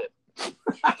like shit.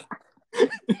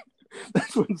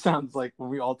 That's what it sounds like when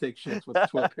we all take shits with the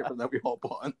toilet paper that we all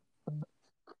bought.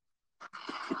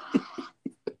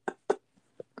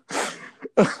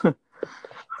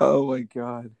 Oh my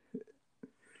God.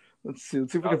 Let's see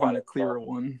if we can find a clearer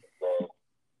one.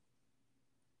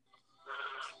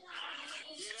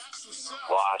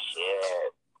 Wash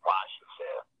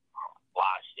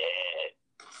it.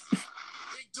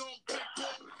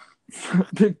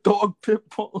 Big dog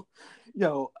pitbull.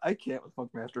 Yo, I can't with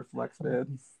Funkmaster Flex,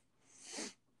 man.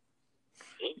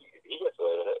 He gets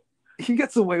away with it. He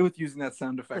gets away with using that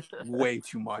sound effect way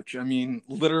too much. I mean,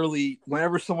 literally,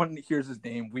 whenever someone hears his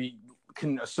name, we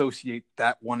can associate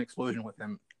that one explosion with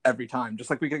him every time. Just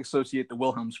like we can associate the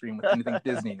Wilhelm scream with anything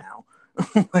Disney now.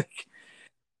 Like,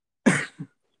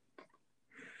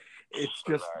 it's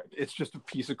just a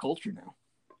piece of culture now.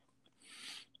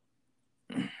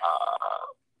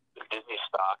 Disney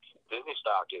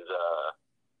stock is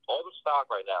all the stock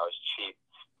right now is cheap.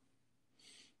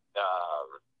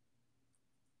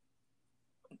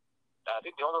 I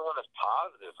think the only one that's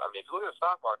positive. I mean, if you look at the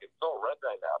stock market, it's all red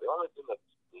right now. The only thing that's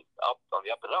up on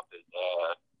the up and up is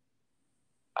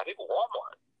I think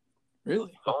Walmart.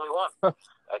 Really? The only one.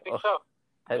 I think so.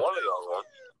 One of the only ones.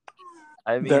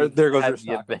 I mean, there goes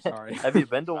your stock. Sorry. Have you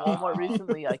been to Walmart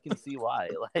recently? I can see why.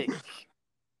 Like,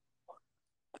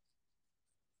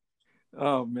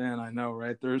 oh man, I know,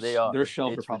 right? Their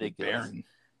shelves are probably barren,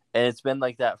 and it's been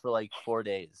like that for like 4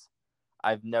 days.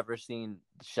 I've never seen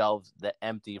shelves that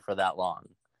empty for that long.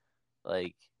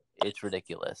 Like, it's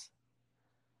ridiculous.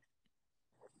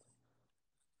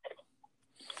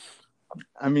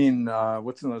 I mean,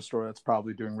 what's another store that's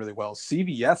probably doing really well?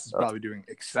 CVS is probably doing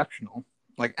exceptional.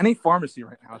 Like, any pharmacy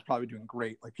right now is probably doing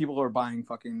great. Like, people are buying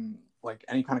fucking, like,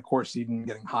 any kind of Corseed and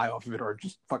getting high off of it, or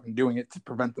just fucking doing it to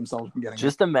prevent themselves from getting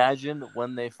Just imagine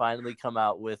when they finally come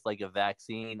out with, like, a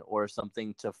vaccine or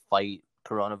something to fight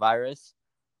coronavirus.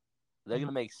 They're going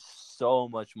to make so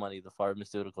much money, the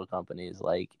pharmaceutical companies.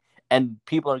 Like, and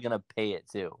people are going to pay it,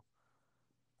 too.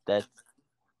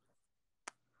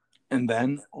 And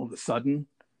then, all of a sudden...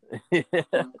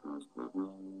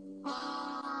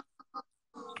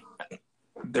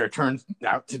 there turns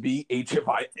out to be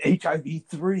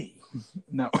HIV-3.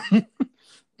 No.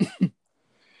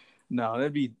 No,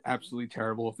 that'd be absolutely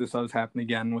terrible if this does happen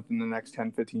again within the next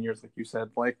 10, 15 years, like you said.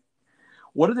 Like,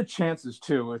 what are the chances,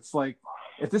 too? It's like,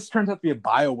 if this turns out to be a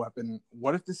bioweapon,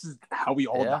 what if this is how we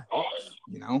all die off,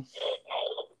 you know?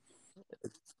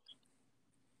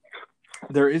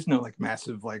 There is no, like,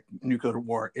 massive, like, nuclear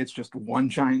war. It's just one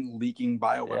giant leaking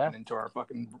bioweapon into our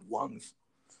fucking lungs.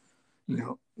 You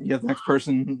know, you have the next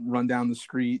person run down the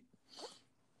street,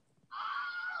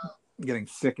 getting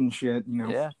sick and shit. You know.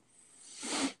 Yeah.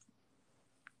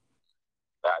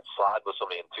 All right, slide whistle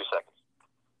me in 2 seconds.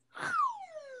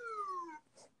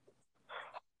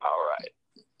 All right.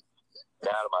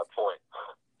 Now to my point.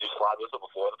 Do slide whistle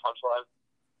before the punchline.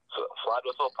 So slide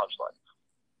whistle, punchline.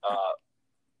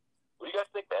 What do you guys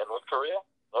think, man? North Korea?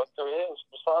 North Korea is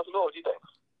responsible? What do you think?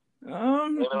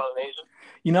 Blame it on Asia?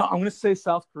 You know, I'm going to say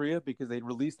South Korea because they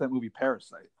released that movie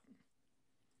Parasite.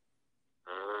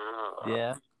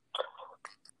 Yeah.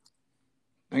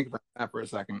 Think about that for a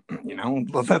second. You know,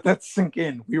 let that sink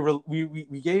in.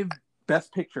 We gave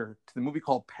Best Picture to the movie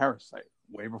called Parasite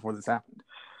way before this happened.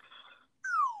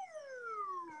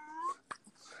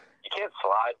 You can't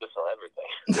slide whistle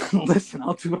everything. Listen,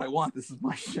 I'll do what I want. This is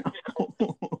my show.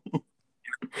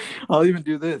 I'll even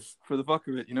do this for the fuck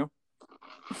of it, you know?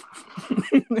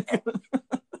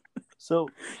 So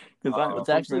what's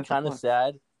actually kind of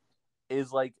sad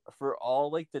is like for all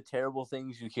like the terrible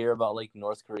things you hear about like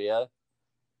North Korea,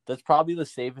 that's probably the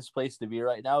safest place to be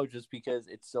right now just because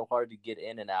it's so hard to get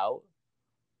in and out.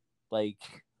 Like,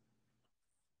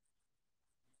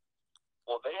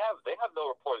 well, they have no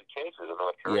reported cases in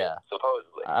North Korea, yeah,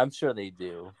 supposedly. I'm sure they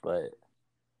do, but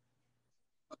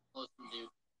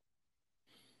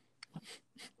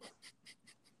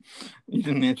you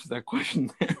didn't answer that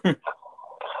question there. But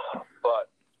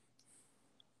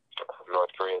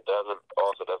North Korea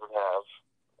also doesn't have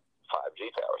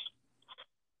 5G towers.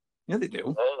 Yeah, they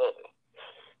do.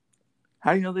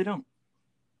 How do you know they don't?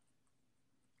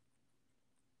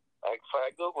 I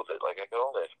Googled it. Like, I got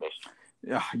all the information.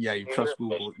 Yeah, you trust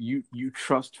Google. You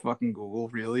trust fucking Google,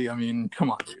 really? I mean, come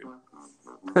on, dude.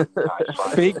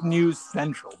 Fake news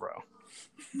central, bro.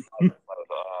 Oh,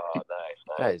 nice.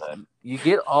 Guys, you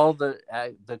get all the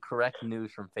correct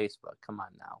news from Facebook. Come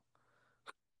on now.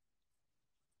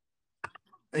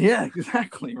 Yeah,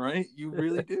 exactly, right? You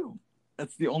really do.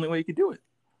 That's the only way you could do it.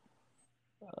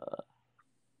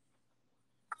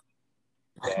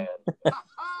 And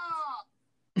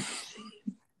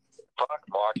fuck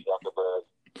Mark Zuckerberg.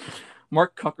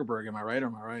 Mark Zuckerberg, am I right or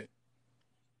am I right?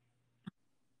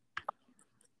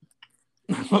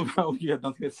 I love how you have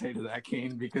nothing to say to that,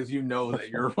 Kane, because you know that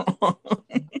you're wrong.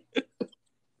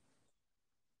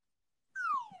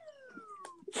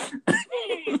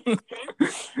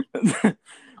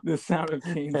 The sound of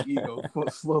Kane's ego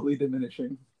slowly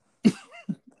diminishing.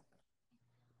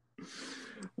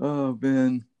 Oh,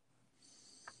 man.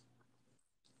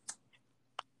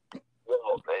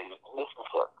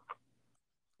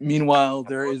 Meanwhile,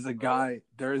 there is a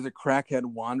crackhead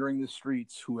wandering the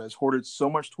streets who has hoarded so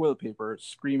much toilet paper,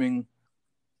 screaming,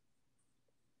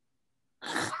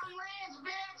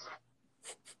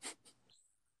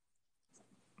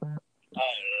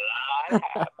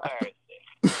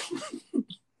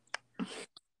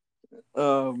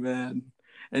 oh, man.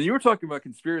 And you were talking about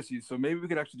conspiracies, so maybe we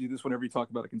could actually do this whenever you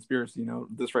talk about a conspiracy, you know,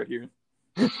 this right here.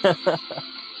 Yeah,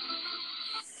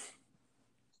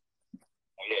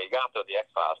 you got to throw the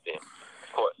X-Files team,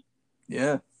 of course.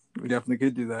 Yeah, we definitely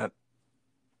could do that.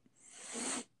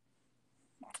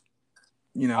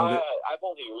 You know, I've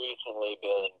only recently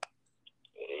been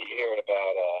hearing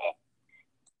about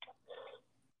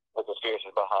the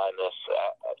conspiracies behind this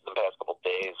the past couple of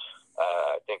days.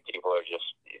 I think people they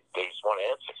just want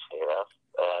answers, you know.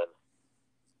 And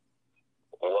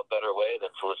what better way than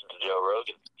to listen to Joe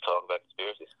Rogan talk about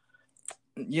conspiracies?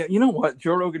 Yeah, you know what?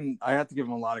 Joe Rogan, I have to give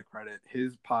him a lot of credit.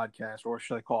 His podcast, or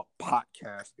should I call it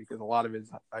podcast, because a lot of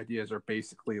his ideas are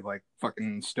basically like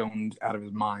fucking stoned out of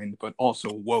his mind, but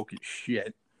also woke as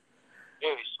shit. Yeah,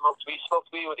 he smoked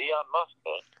weed with Elon Musk,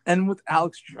 man. And with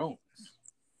Alex Jones.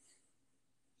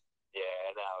 Yeah,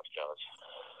 and Alex Jones.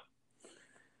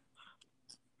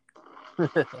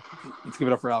 Let's give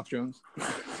it up for Alex Jones.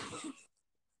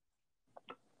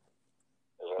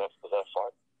 Was that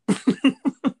fart?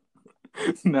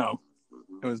 No,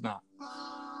 it was not.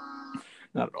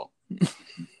 Not at all.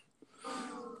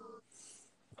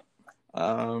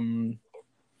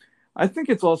 I think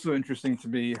it's also interesting to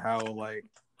me how, like,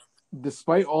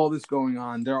 despite all this going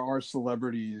on, there are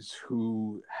celebrities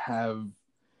who have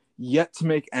yet to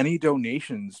make any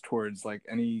donations towards like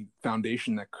any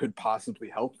foundation that could possibly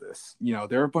help this. You know,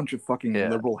 they're a bunch of fucking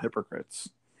liberal hypocrites.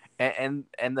 And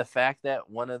the fact that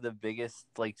one of the biggest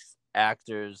like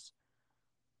actors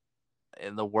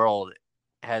in the world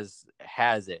has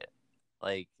it,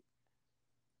 like,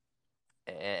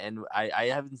 and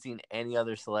I haven't seen any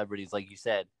other celebrities, like you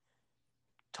said,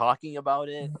 talking about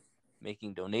it,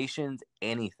 making donations,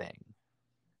 anything.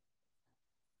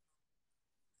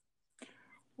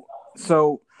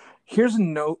 So here's a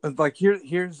note, like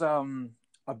here's a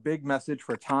big message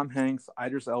for Tom Hanks,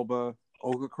 Idris Elba,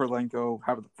 Olga Kurylenko,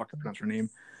 however the fuck I pronounce her name.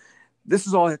 This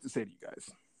is all I have to say to you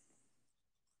guys.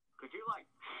 Could you, like,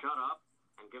 shut up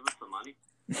and give us the money?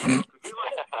 Could you,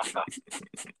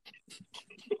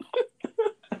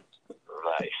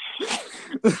 Nice.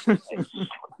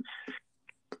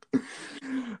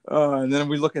 And then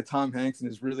we look at Tom Hanks and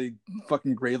his really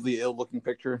fucking gravely ill-looking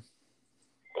picture.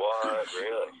 What,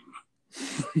 really?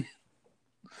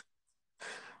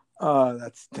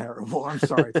 That's terrible. I'm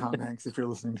sorry, Tom Hanks, if you're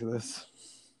listening to this.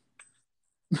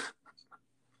 And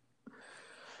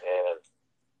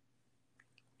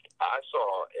I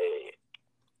saw a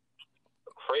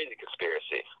crazy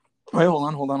conspiracy. Wait,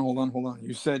 hold on.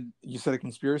 You said a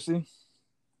conspiracy?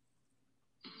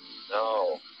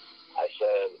 No, I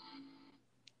said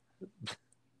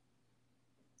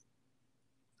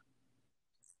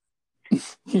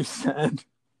You said.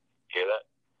 hear that?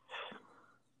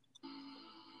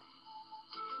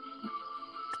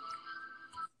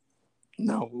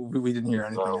 No, we didn't hear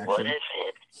anything, What actually. is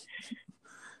it?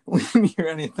 We didn't hear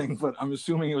anything, but I'm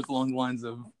assuming it was along the lines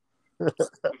of... could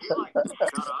you, like,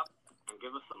 shut up and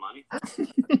give us the money?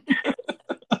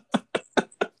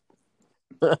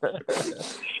 Shut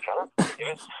up.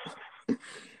 Yes.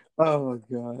 Oh,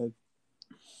 God.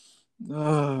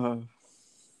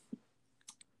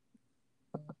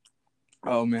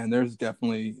 Oh, man, there's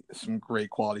definitely some great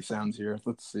quality sounds here.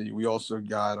 Let's see. We also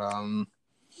got...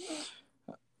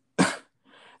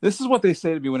 This is what they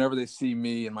say to me whenever they see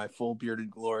me in my full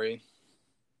bearded glory.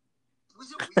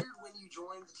 Was it weird when you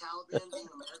joined the Taliban, being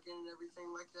American and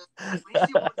everything like that? When you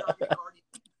see one driving a car,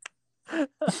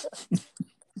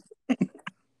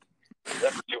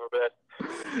 That's super bad.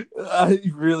 I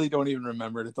really don't even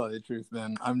remember, to tell you the truth,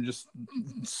 man. I'm just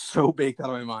so baked out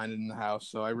of my mind in the house,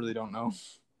 so I really don't know.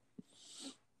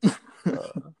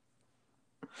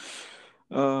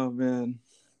 Oh, man.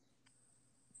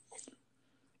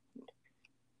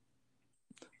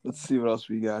 Let's see what else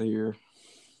we got here.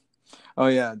 Oh,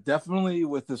 yeah, definitely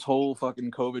with this whole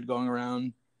fucking COVID going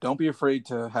around, don't be afraid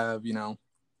to have, Unprotected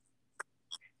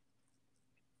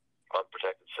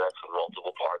sex with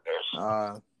multiple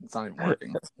partners. it's not even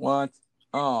working. What?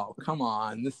 Oh, come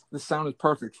on. This sound is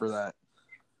perfect for that.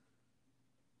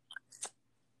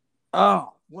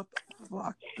 Oh, what the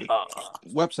fuck? The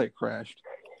website crashed.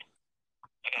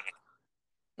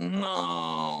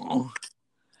 No.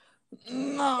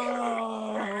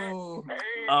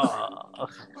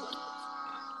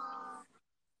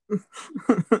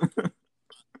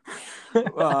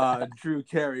 Drew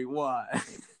Carey, why?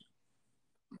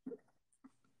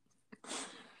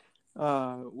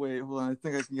 Wait, hold on. I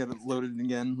think I can get it loaded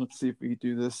again. Let's see if we can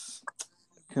do this.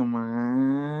 Come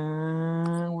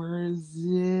on. Where is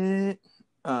it?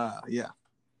 Yeah.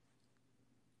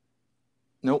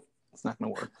 Nope. It's not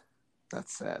going to work.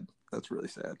 That's sad. That's really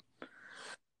sad.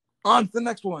 On to the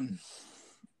next one.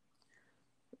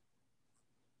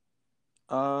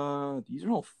 These are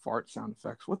all fart sound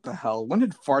effects. What the hell? When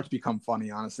did farts become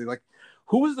funny, honestly? Like,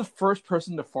 who was the first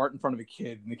person to fart in front of a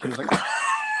kid? And the kid was like,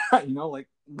 like,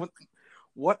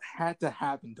 what had to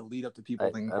happen to lead up to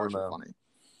people thinking farts were funny?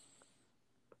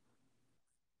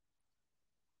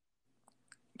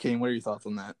 Kane, what are your thoughts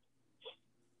on that?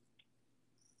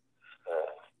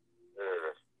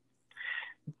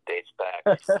 Dates back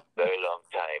very long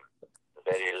time.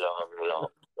 Very long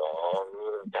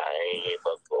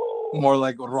time ago. More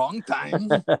like wrong time. Wrong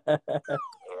time.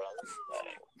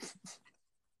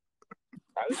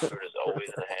 I was sort of always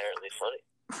inherently funny.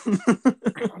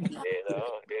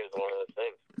 Here's one of the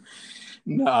things.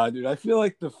 Nah, dude, I feel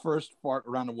like the first fart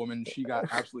around a woman, she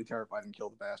got absolutely terrified and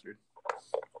killed the bastard.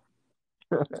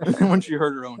 And then when she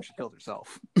heard her own, she killed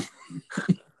herself.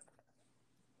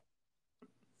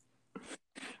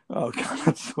 Oh, God,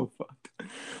 that's so fucked.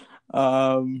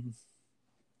 Wow,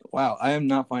 I am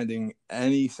not finding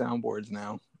any soundboards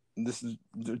now.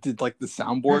 Did like the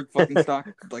soundboard fucking stock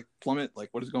like plummet?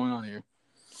 Like, what is going on here?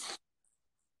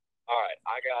 All right,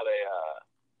 I got a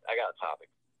topic.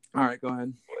 All right, go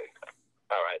ahead.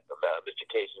 All right, Mr.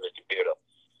 Case and Mr. Beardo.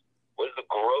 What is the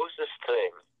grossest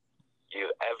thing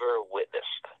you've ever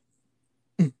witnessed?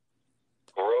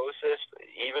 Grossest,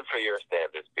 even for your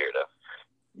standards, Beardo.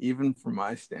 Even for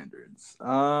my standards. What's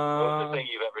the thing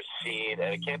you've ever seen?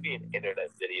 And it can't be an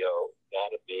internet video.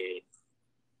 Gotta be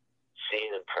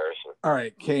seen in person. All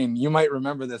right, Kane, you might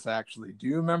remember this, actually. Do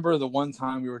you remember the one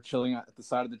time we were chilling at the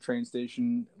side of the train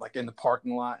station, like in the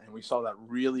parking lot, and we saw that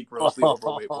really grossly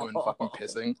overweight woman fucking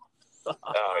pissing?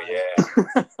 Oh, yeah.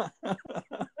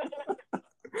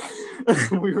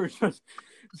 We were just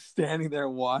standing there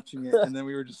watching it, and then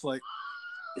we were just like...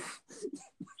 She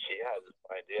has no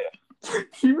idea.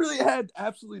 She really had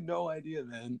absolutely no idea,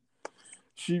 man.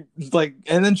 She like,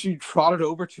 and then she trotted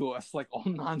over to us like all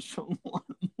nonchalant.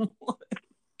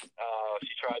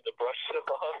 She tried to brush them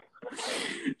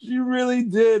off. She really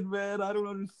did, man. I don't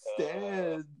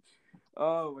understand.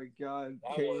 Oh my god,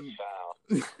 That Kane. was foul.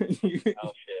 You-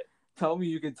 Oh shit. Tell me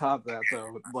you can top that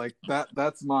though. Like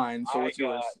that's mine. So what's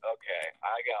yours? Okay,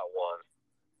 I got one.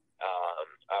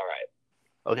 All right.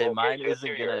 Okay, Well, mine let's isn't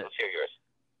hear gonna yours. Let's hear yours.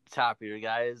 top your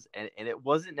guys, and it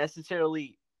wasn't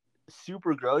necessarily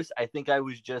super gross. I think I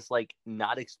was just like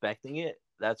not expecting it.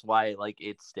 That's why like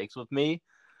it sticks with me.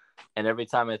 And every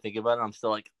time I think about it, I'm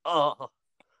still like, oh.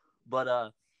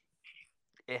 But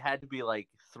it had to be like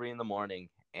 3 a.m,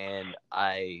 and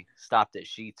I stopped at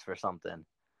Sheetz for something,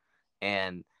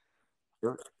 and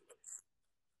I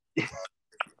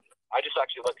just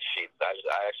actually went to Sheetz. I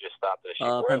actually just stopped at a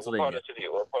Sheetz. Pennsylvania. What part of the city?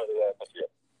 What part of the country?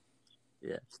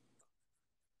 Yeah.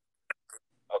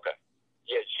 Okay.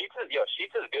 Yeah,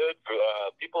 Sheetz is good for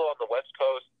people on the West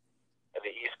Coast and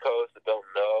the East Coast that don't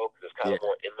know because it's kind of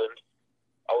more inland.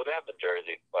 Oh, they have in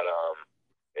Jersey, but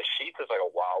Sheetz is like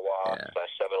a Wawa /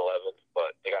 7-Eleven,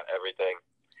 but they got everything.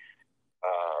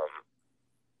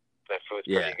 Their food's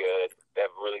pretty good. They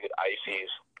have really good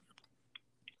ices.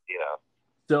 You know.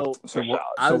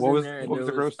 I was what in was, there, and what there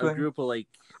was the was gross a thing? group of like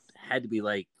had to be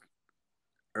like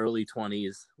early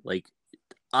 20s, like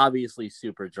obviously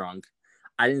super drunk.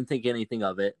 I didn't think anything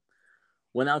of it.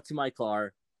 Went out to my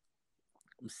car.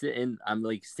 I'm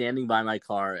like standing by my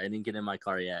car. I didn't get in my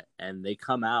car yet, and they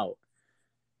come out,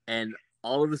 and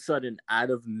all of a sudden, out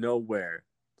of nowhere,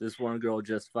 this one girl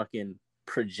just fucking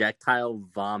projectile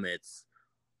vomits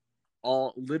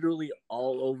literally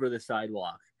all over the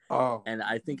sidewalk. Oh, and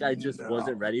I think I just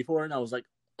wasn't ready for it. And I was like,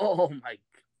 oh my,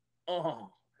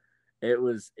 it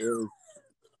was.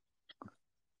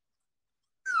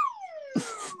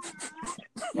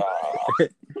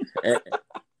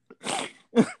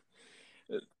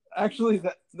 Actually,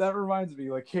 that reminds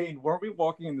me. Like, Kane, weren't we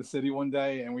walking in the city one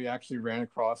day and we actually ran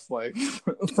across like,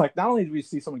 it's like not only did we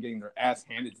see someone getting their ass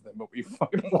handed to them, but we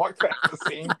fucking walked past the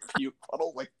same puke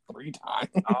puddle like 3 times.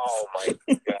 Oh my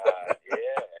god,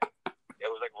 yeah. It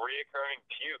was like reoccurring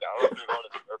puke. I don't know if you're going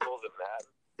in circles in that.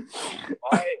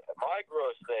 My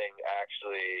gross thing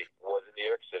actually was in New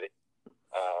York City.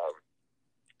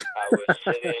 I was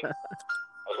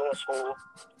going to school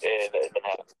in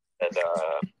Manhattan, and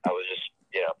I was just,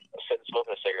 sitting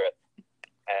smoking a cigarette,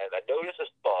 and I noticed this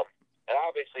bum, and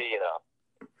obviously,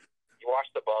 you watch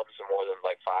the bums for more than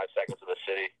like 5 seconds in the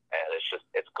city, and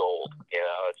it's gold,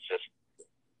 it's just,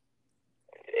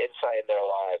 insight in their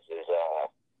lives is,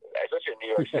 especially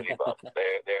New York City bums,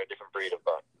 they're a different breed of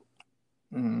bum.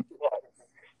 Mm-hmm.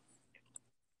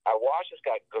 I watched this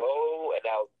guy go, and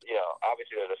now,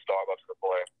 obviously there's a Starbucks in the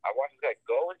corner. I watched this guy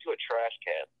go into a trash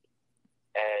can,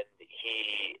 and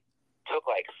he took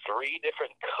like 3 different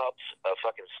cups of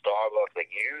fucking Starbucks, like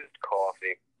used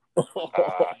coffee,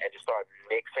 and just started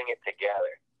mixing it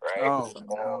together, right? Oh,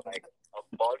 no. Like a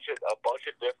bunch of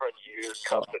different used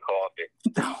cups of coffee,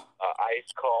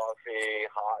 iced coffee,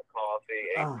 hot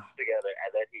coffee, and together,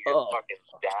 and then he just fucking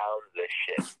downs the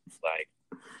shit, like.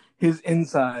 His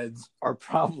insides are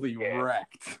probably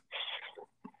wrecked.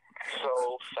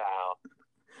 So foul.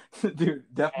 Dude,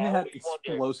 definitely had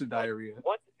explosive diarrhea.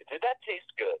 What did that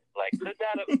taste good? Like, could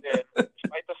that have been,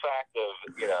 despite the fact of,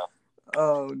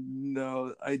 Oh,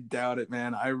 no, I doubt it,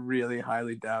 man. I really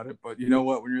highly doubt it. But you know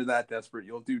what? When you're that desperate,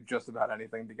 you'll do just about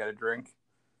anything to get a drink.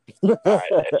 All right,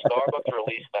 if Starbucks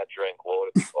released that drink, what would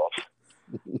it be called?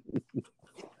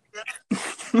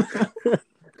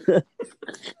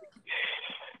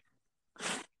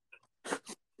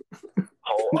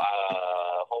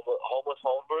 Homeless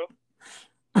homebrew?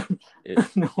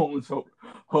 No, homeless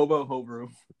hobo homebrew.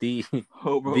 The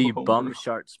homebrew. bum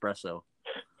shart espresso.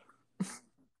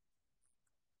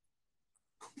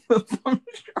 The bum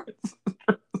shart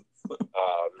espresso.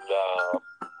 Oh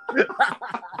no.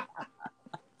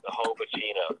 The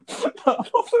Hobachino.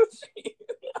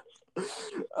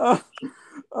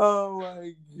 Oh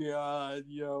my god,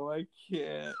 yo, I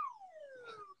can't.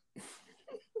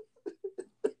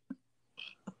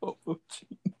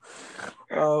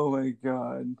 Oh my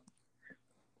god.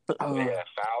 Oh. Yeah,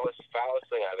 foulest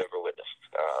thing I've ever witnessed.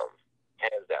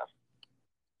 Hands down.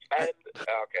 And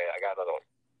okay, I got another one.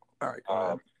 All right, go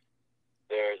ahead.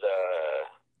 There's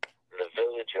in the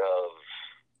village of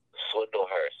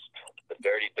Swindlehurst, the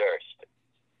Dirty Durst.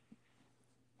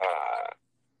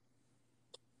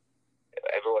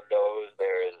 Everyone knows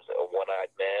there is a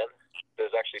one-eyed man.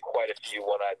 There's actually quite a few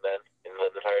one-eyed men in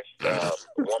Lindenhurst.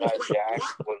 One-eyed Jack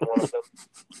was one of them.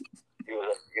 He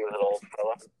was an old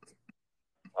fella.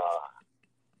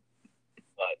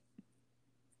 But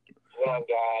one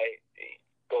guy,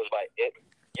 goes by It.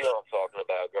 You know what I'm talking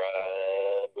about,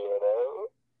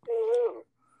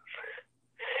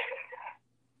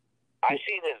 I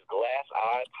seen his glass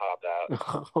eye pop out.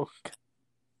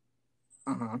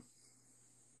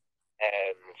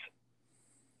 And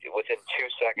within 2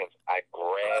 seconds, I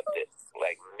grabbed it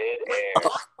like mid-air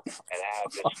and I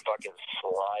had this fucking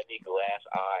slimy glass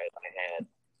eye in my hand.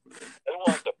 I didn't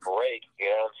want it to break, you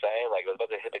know what I'm saying? Like, it was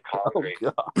about to hit the concrete. Oh,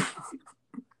 God.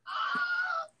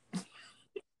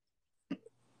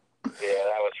 Yeah,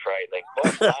 that was frightening.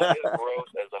 But not as gross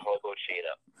as the hobo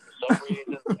Chino. For some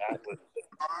reason, that was...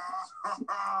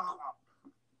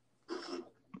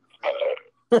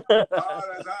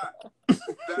 That's hot.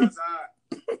 That's hot.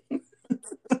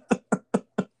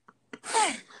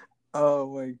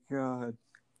 Oh my God.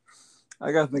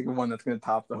 I gotta think of one that's gonna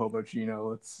top the hobo Chino.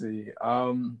 Let's see.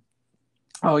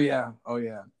 Oh yeah.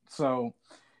 So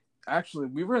actually,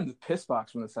 we were in the piss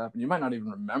box when this happened. You might not even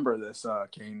remember this,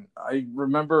 Kane. I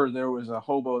remember there was a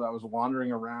hobo that was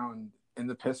wandering around in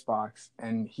the piss box,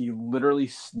 and he literally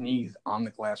sneezed on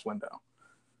the glass window,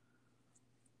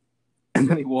 and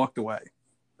then he walked away.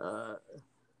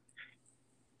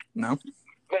 No.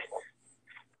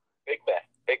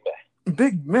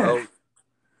 Big man.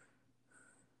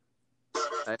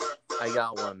 Oh, I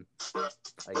got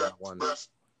one.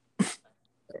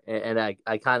 And I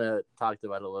kind of talked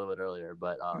about it a little bit earlier,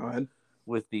 but Go ahead.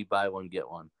 with the buy one get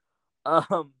one.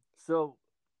 So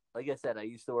like I said, I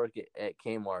used to work at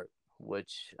Kmart,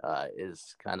 which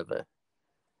is kind of a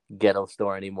ghetto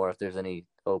store anymore, if there's any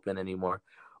open anymore.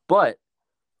 But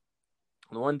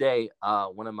one day,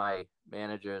 one of my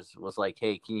managers was like,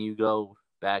 "Hey, can you go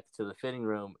back to the fitting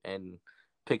room and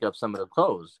pick up some of the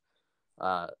clothes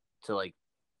to like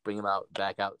bring them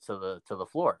back out to the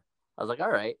floor?" I was like,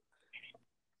 "All right."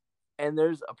 And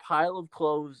there's a pile of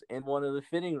clothes in one of the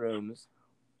fitting rooms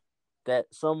that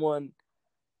someone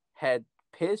had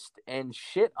pissed and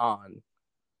shit on.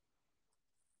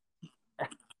 I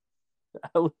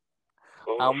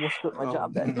almost quit my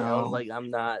job that day. I was like,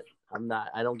 I'm not,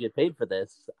 I don't get paid for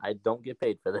this. I don't get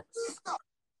paid for this.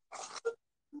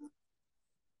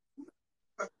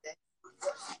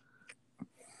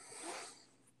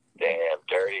 Damn,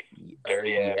 dirty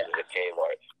ass in the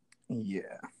Kmart.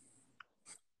 Yeah.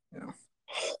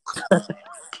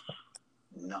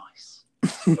 Nice.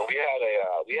 We had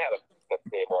a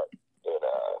Kmart in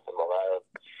Long Island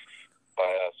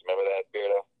by us. Remember that,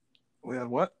 Beardo? We had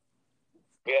what?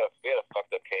 We had a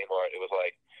fucked up Kmart. It was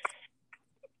like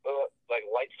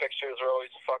light fixtures are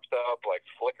always fucked up, like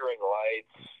flickering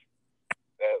lights.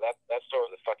 That store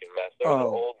was a fucking mess. There was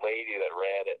an old lady that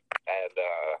ran it, and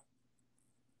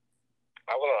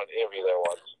I went on an interview there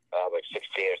once, like 16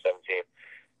 or 17,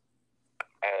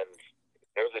 and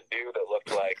there was a dude that looked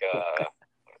like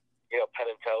Penn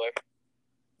and Teller.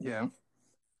 Yeah.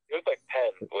 He looked like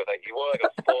Penn with he wore like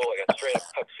a full, like a straight up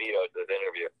tuxedo to this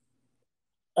interview.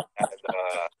 And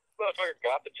motherfucker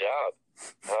got the job.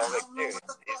 And I was like, dude,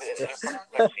 he's in a fucking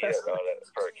tuxedo going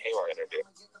for a Kmart interview.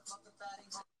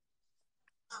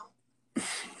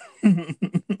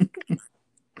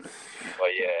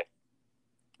 But yeah.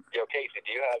 Yo, Casey,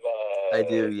 do you have I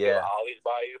do, yeah. Ollie's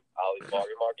by you? Ollie's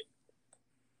Bargain Market?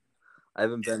 I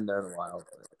haven't been there in a while.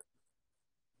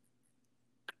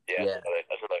 Yeah.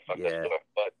 That's what I fucked up store.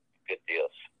 But good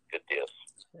deals.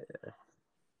 Yeah.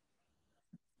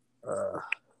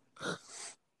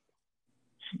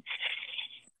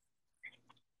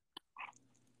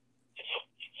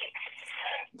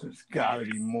 There's gotta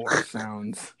be more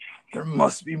sounds. There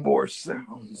must be more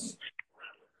sounds.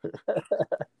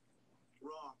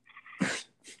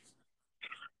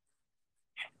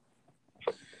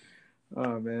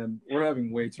 Oh man, we're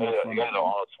having way too much fun. You guys are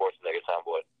all Schwarzenegger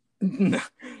soundboard.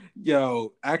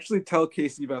 Yo, actually tell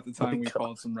Casey about the time we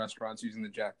called some restaurants using the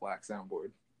Jack Black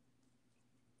soundboard.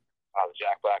 The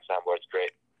Jack Black soundboard's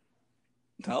great.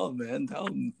 Tell him, man. Tell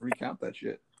him. Recount that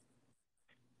shit.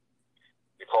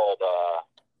 We called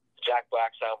Jack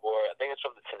Black soundboard. I think it's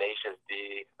from the Tenacious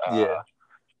D HBO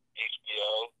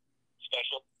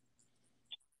special.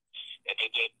 And they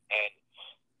did, and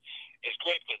it's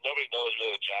great because nobody knows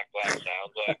really what Jack Black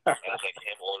sounds like. And it's like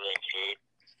him ordering food.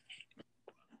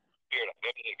 Weird. Go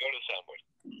to the soundboard.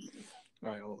 All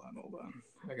right, hold on.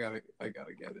 I gotta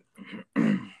get it.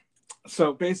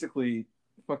 So basically,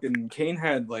 fucking Kane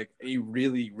had like a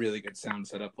really, really good sound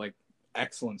setup, like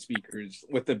excellent speakers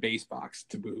with the bass box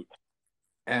to boot.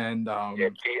 And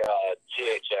GHX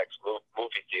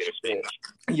movie theater speakers.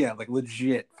 Yeah, like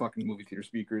legit fucking movie theater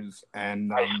speakers.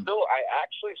 And I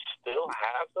actually still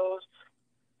have those.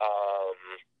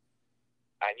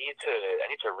 I need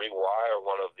to rewire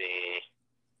one of the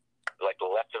like the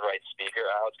left and right speaker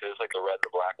outs because it's like the red and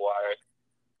the black wires.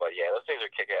 But yeah, those things are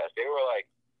kick ass. They were like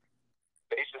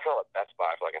they used to sell at Best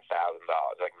Buy for like $1,000,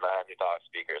 like $900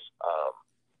 speakers.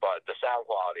 But the sound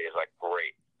quality is like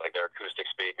great. Like they're acoustic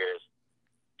speakers.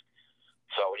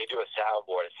 So when you do a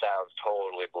soundboard, it sounds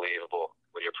totally believable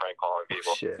when you're prank calling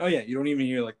people. Oh yeah, you don't even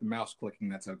hear like the mouse clicking.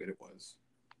 That's how good it was.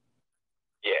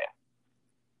 Yeah.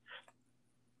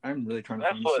 I'm really trying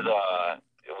to That's find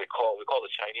what we call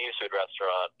the Chinese food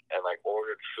restaurant and like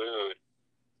ordered food.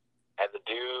 And the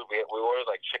dude, we ordered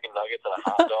like chicken nuggets and a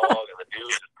hot dog, and the dude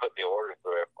just put the order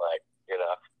through. Like, you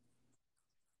know,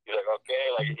 he's like, okay,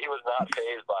 like he was not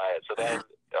fazed by it. So then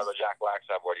on the Jack Black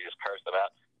soundboard, he just cursed them out.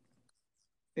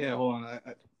 Yeah, hold on.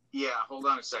 Yeah, hold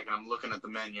on a second. I'm looking at the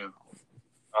menu.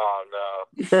 Oh no!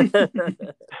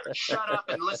 Shut up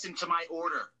and listen to my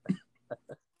order.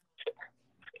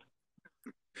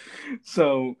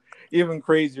 So even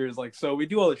crazier is like, so we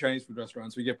do all the Chinese food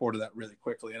restaurants. We get bored of that really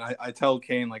quickly. And I tell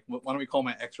Kane, like, why don't we call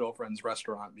my ex-girlfriend's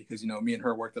restaurant? Because, you know, me and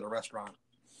her worked at a restaurant.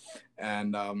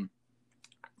 And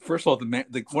first of all,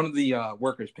 one of the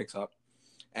workers picks up.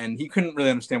 And he couldn't really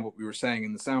understand what we were saying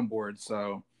in the soundboard.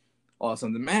 So all of a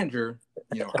sudden the manager,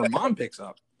 you know, her mom picks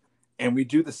up. And we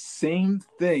do the same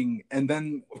thing. And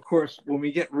then, of course, when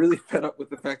we get really fed up with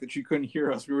the fact that she couldn't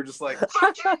hear us, we were just like,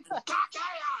 Fucking cock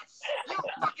ass! You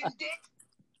fucking dick!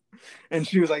 And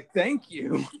she was like, thank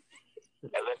you. And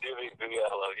then do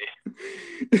I love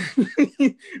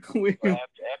you? We, after the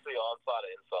onslaught of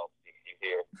insults you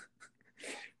hear.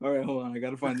 all right, hold on. I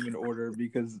got to find them in order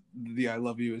because the I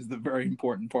love you is the very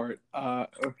important part.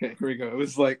 Okay, here we go. It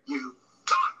was like, You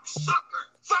cocksucker!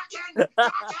 Fucking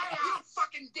cock ass! You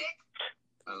fucking dick!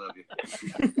 I love you.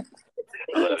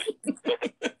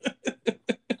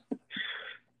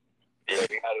 Yeah,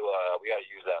 we gotta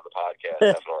use that in the podcast,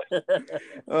 definitely.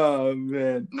 oh,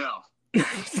 man. No.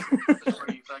 That's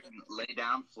where you fucking lay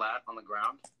down flat on the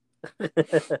ground.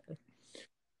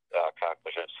 Cock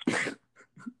pushers.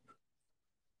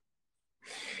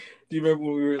 Do you remember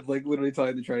when we were like literally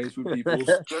telling the Chinese food people?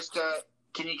 Just,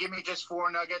 can you give me just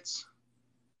 4 nuggets?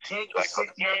 Take the Like,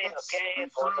 6 nuggets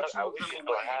and throw 2 I of wish you them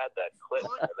still away. had that clip.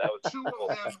 Put And that was 2 of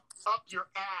them up your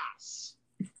ass.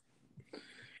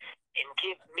 And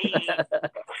give me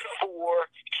 4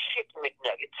 chicken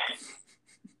McNuggets.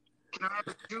 Can I have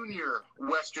a junior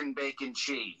Western bacon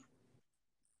cheese?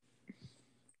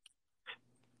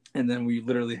 And then we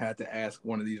literally had to ask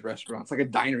one of these restaurants, like a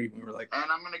diner even. We were like,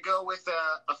 And I'm going to go with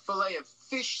a fillet of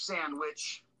fish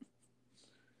sandwich.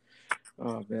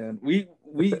 oh, man. We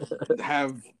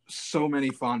have so many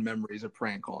fond memories of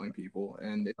prank calling people.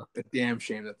 And it's a damn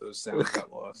shame that those sounds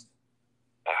got lost.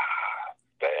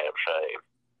 Damn shame.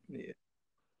 Yeah.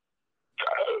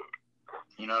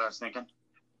 You know what I was thinking?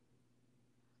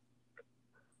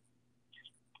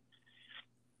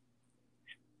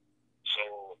 So,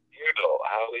 you know,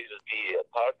 how is the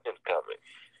podcast coming?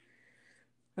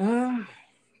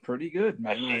 Pretty good, I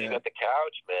man. see you got the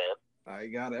couch, man. I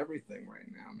got everything right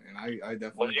now, man. I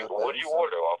definitely got that. What did you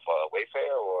order off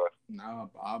Wayfair or?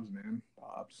 No, Bob's, man.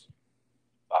 Bob's.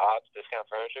 Bob's Discount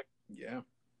Furniture? Yeah.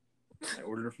 I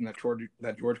ordered it from that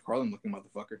George Carlin looking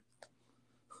motherfucker.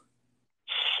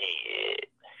 Shit.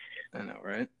 I know,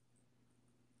 right?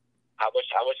 How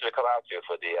much did it come out to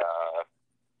for the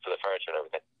furniture and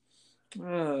everything?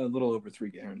 A little over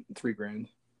 $3 grand.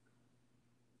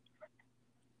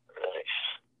 Nice.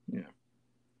 Yeah.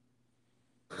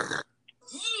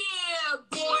 Yeah,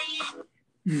 boy!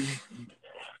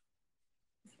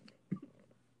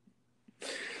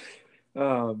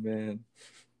 Oh, man.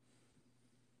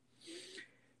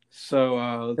 So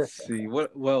let's see.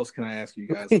 What else can I ask you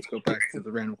guys? Let's go back to the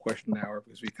random question hour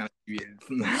because we kind of deviated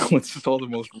from that. It's just all the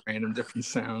most random different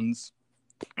sounds.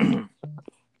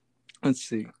 Let's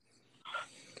see.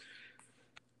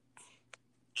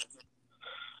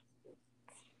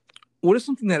 What is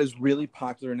something that is really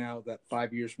popular now that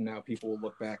 5 years from now people will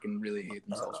look back and really hate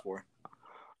themselves for?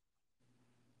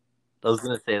 I was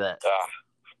gonna say that.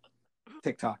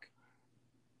 TikTok.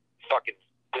 Fucking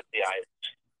Disney Eyes.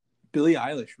 Billie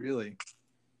Eilish, really?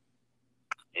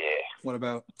 Yeah. What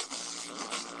about?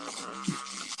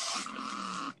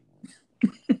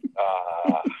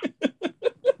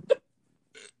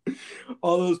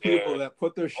 All those people that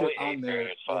put their shit on there.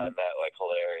 Find that like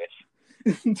hilarious.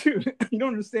 Dude, you don't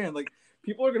understand. Like,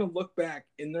 people are gonna look back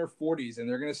in their 40s and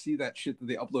they're gonna see that shit that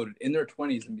they uploaded in their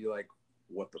 20s and be like,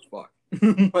 "What the fuck?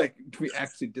 Like, we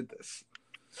actually did this."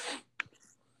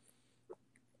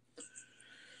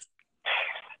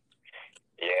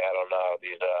 Yeah, I don't know.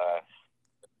 These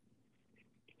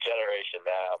generation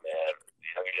now, man,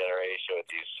 younger generation with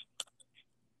these,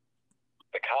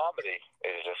 the comedy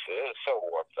is just it's so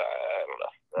warped. I don't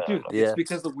know. Dude, Yeah. it's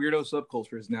because the weirdo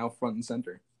subculture is now front and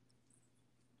center.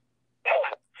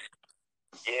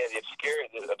 Yeah, the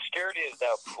obscurity is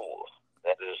now cool.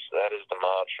 That is the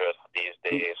mantra these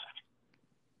days.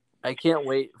 I can't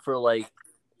wait for like.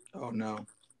 Oh no.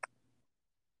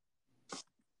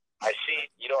 I see.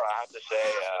 You know what I have to say?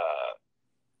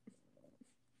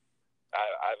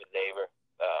 I have a neighbor,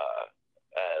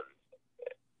 and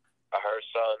her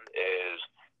son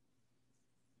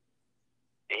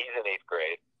he's in 8th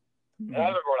grade. Mm-hmm. And I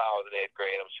remember when I was in 8th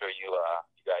grade. I'm sure you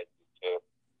guys do too.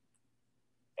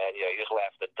 And you just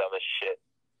laugh at the dumbest shit.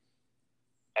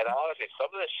 And honestly,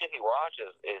 some of the shit he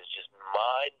watches is just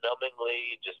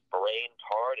mind-numbingly, just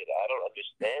brain-tarded. I don't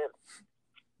understand.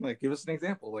 Like, give us an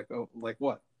example. Like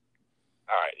what?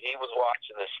 All right, he was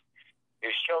watching this.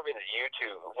 He was showing me the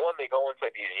YouTube. One, they go into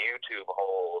like these YouTube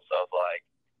holes of like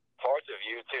parts of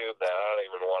YouTube that I don't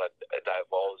even want to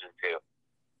divulge into.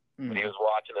 But he was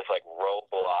watching this like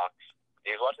Roblox. He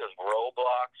was watching this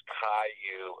Roblox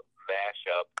Caillou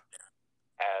mashup,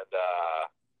 and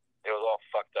it was all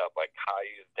fucked up. Like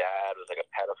Caillou's dad was like a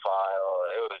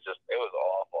pedophile. It was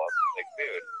awful. I was like,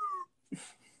 dude,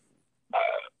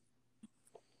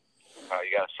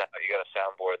 you gotta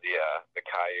soundboard the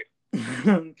Caillou.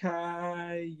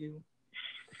 Caillou.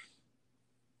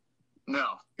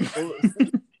 No.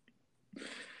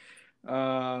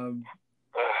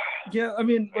 Yeah, I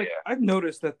mean, like, Yeah. I've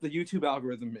noticed that the YouTube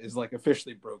algorithm is like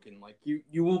officially broken. Like,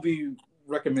 you will be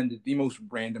recommended the most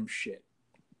random shit.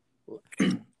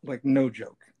 Like, no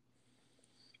joke.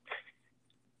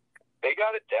 They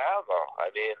got it down though.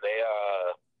 I mean, they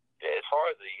as far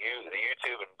as the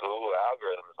YouTube and Google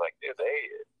algorithms, like dude,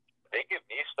 they give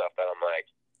me stuff that I'm like,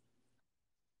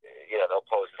 they'll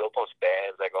post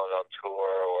bands that going on tour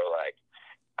or like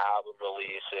album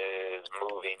releases,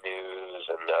 movie news,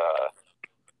 and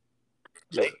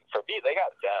for me they got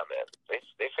it down, man.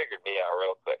 They figured me out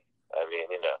real quick. I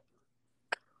mean,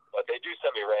 but they do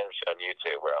send me random shit on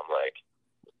YouTube where I'm like,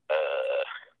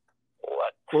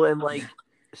 what? Well, and like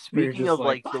speaking of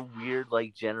like the weird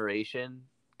like generation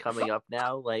coming up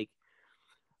now, like,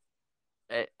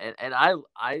 and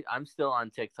I'm still on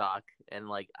TikTok, and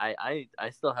like I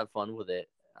still have fun with it.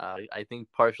 I think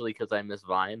partially because I miss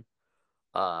Vine.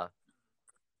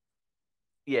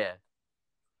 Yeah.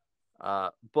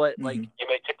 But like, you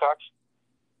make TikToks?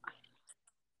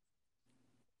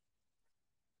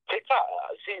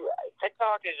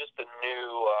 TikTok is just the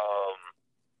new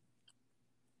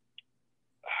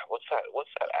what's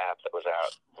that app that was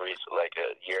out recently, like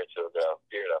a year or two ago?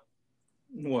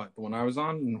 What? The one I was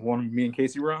on, and one me and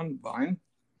Casey were on, Vine.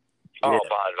 Oh, Vine,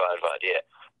 yeah.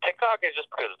 TikTok is just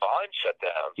because Vine shut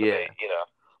down. So yeah.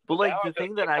 But like the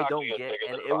thing that I don't TikTok's get,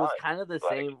 bigger and than it was Vine. kind of the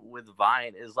same with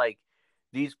Vine, is like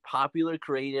these popular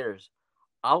creators.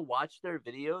 I'll watch their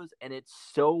videos, and it's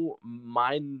so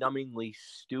mind-numbingly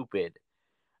stupid.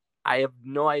 I have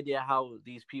no idea how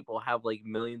these people have like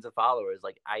millions of followers.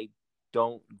 Like, I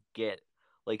don't get it.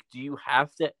 Like, do you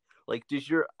have to, like, does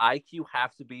your IQ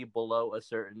have to be below a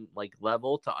certain like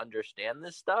level to understand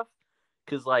this stuff?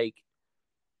 Because like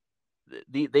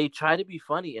they try to be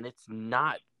funny, and it's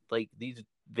not. Like, these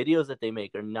videos that they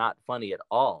make are not funny at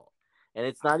all, and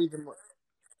it's not even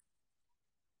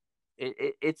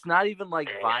it's not even like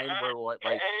Vine, where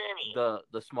like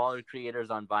the smaller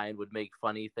creators on Vine would make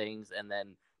funny things and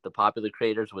then the popular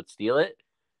creators would steal it.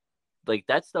 Like,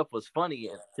 that stuff was funny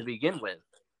to begin with.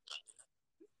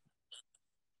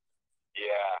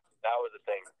 Yeah, that was the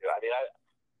thing too. I mean,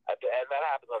 and that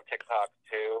happens on TikTok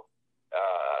too.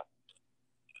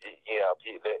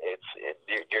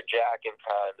 You're jacking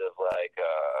kind of like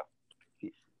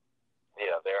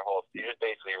their whole. You're just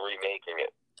basically remaking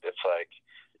it. It's like,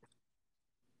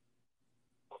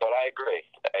 but I agree.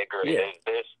 Yeah.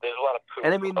 There's a lot of poop.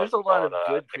 And I mean, there's a lot of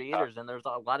good TikTok. creators, and there's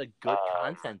a lot of good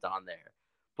content on there.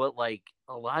 But like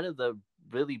a lot of the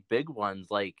really big ones,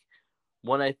 like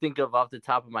one I think of off the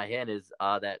top of my head is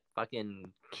that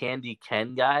fucking Candy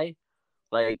Ken guy.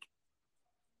 Like,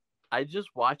 I just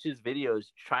watch his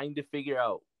videos trying to figure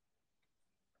out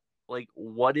like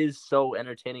what is so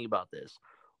entertaining about this?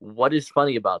 What is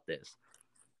funny about this?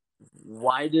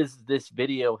 Why does this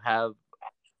video have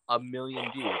 1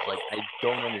 million views? Like, I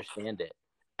don't understand it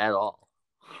at all.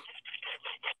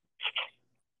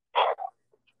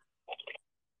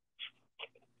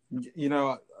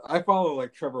 I follow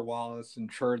like Trevor Wallace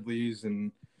and Churdleys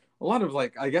and a lot of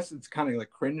like, I guess it's kind of like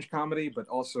cringe comedy, but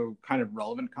also kind of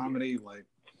relevant comedy. Like,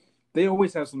 they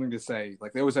always have something to say.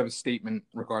 Like, they always have a statement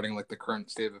regarding like the current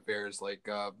state of affairs. Like,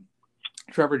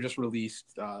 Trevor just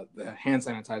released the hand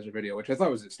sanitizer video, which I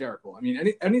thought was hysterical. I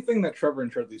mean, anything that Trevor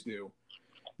and Churdleys do,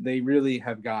 they really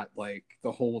have got like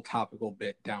the whole topical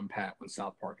bit down pat when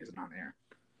South Park isn't on air.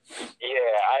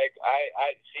 Yeah,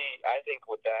 I see. I think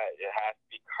with that, it has to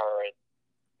be current.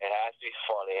 It has to be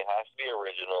funny. It has to be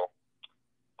original.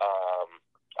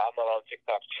 I'm not on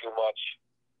TikTok too much.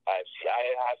 I've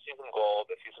seen some gold.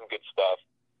 I've seen some good stuff.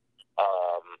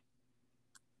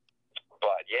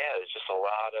 But yeah, there's just a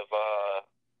lot of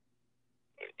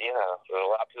there's a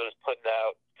lot of people just putting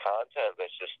out content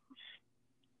that's just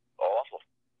awful.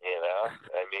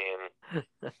 I mean,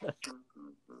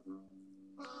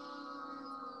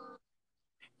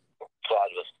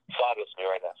 slide with me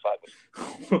right now. Slide with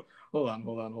me. Hold on.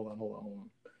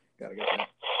 Gotta get that.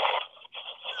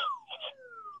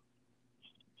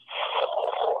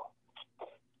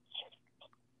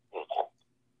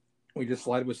 We just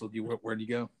slide whistled you. Where'd you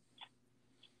go?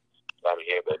 I'm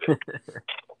here, baby.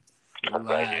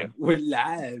 We're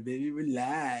live, baby. We're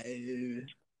live.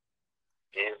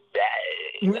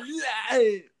 We're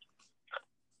live.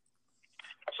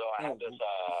 So I have this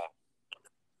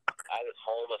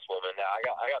homeless woman now. I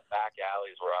got back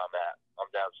alleys where I'm at. I'm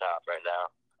down south right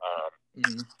now.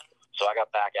 So I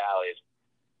got back alleys,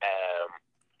 and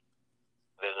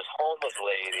there's this homeless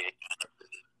lady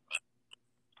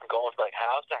going from like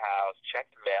house to house,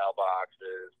 checking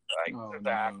mailboxes, like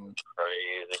acting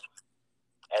crazy.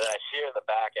 And I see her in the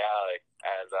back alley,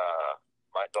 and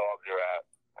my dogs are out.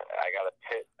 I got a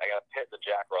pit in the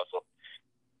Jack Russell,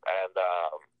 and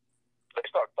they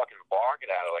start fucking barking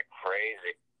at her like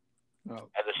crazy.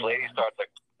 And this lady starts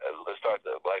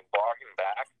barking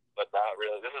back, but not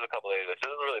really. This is a couple ladies. She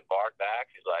doesn't really bark back.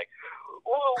 She's like,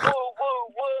 whoa, whoa, whoa,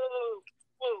 whoa,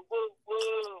 whoa, whoa,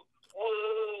 whoa,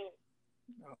 whoa.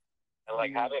 And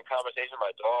like having a conversation with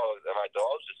my dogs, and my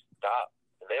dogs just stop.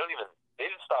 And they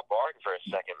just stop barking for a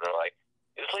second. They're like,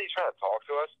 is this lady trying to talk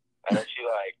to us? And then she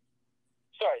like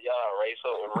started yelling out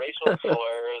racial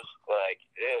slurs. Like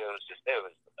it was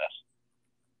the best.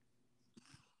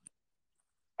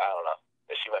 I don't know.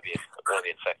 She might be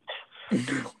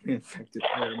infected. Infected.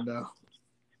 I don't know.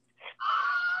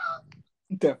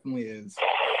 Definitely is.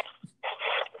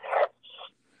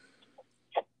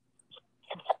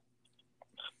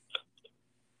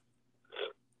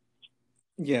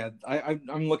 Yeah,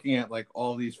 I'm looking at like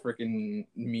all these freaking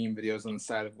meme videos on the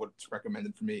side of what's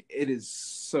recommended for me. It is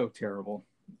so terrible.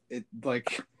 It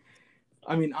like,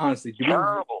 I mean, honestly,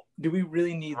 do we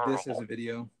really need this as a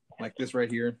video like this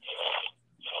right here?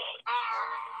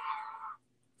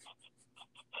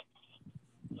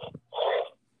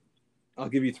 I'll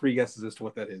give you 3 guesses as to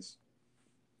what that is.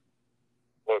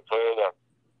 Wait, play it up.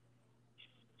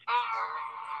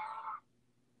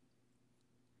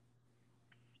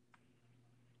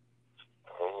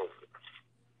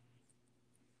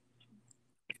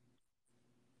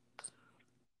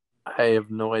 I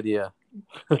have no idea.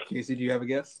 Casey, do you have a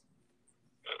guess?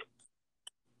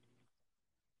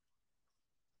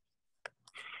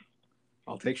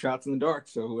 I'll take shots in the dark,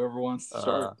 so whoever wants to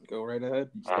start, go right ahead.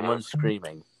 Someone's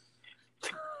screaming.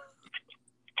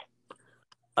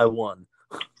 I won.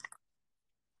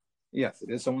 Yes, it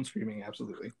is someone screaming,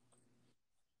 absolutely.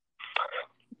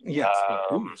 Yes, but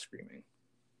who's screaming?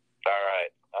 All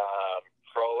right.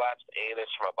 Prolapsed anus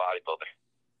from a bodybuilder.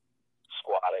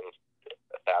 Squatting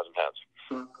 1,000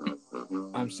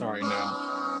 pounds. I'm sorry,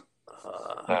 no.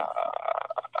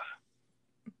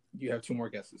 You have 2 more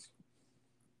guesses.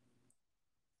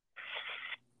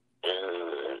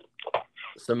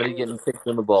 Somebody getting kicked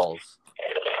in the balls.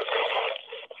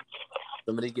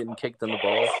 Somebody getting kicked in the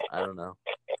balls? I don't know.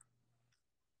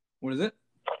 What is it?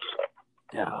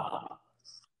 Yeah.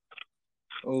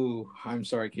 Oh, I'm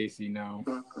sorry, Casey, no.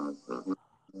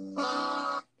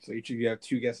 So each of you have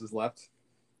 2 guesses left.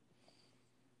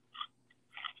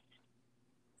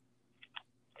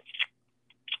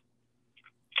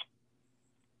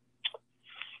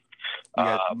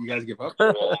 You guys give up? He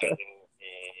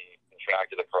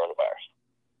contracted the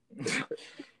coronavirus.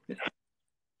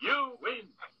 You win.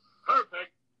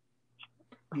 Perfect.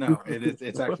 No,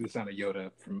 it's actually the sound of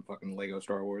Yoda from fucking Lego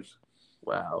Star Wars.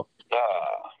 Wow.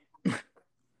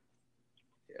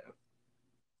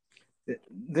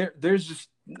 Yeah. There's just,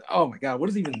 oh my god,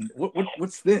 what's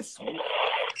this?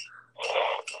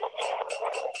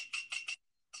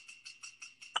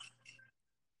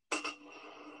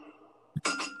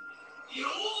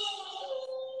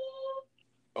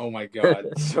 Oh my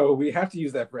god. So we have to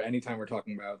use that for any time we're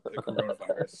talking about the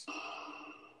coronavirus.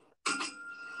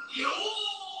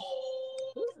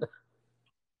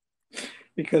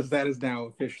 Because that is now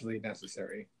officially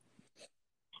necessary.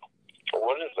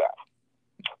 What is that?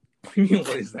 What do you mean,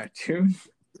 what is that, tune?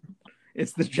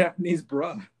 It's the Japanese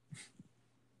bruh.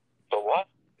 The what?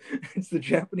 It's the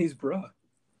Japanese bruh.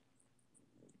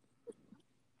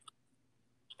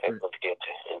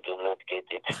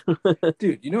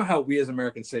 Dude, you know how we as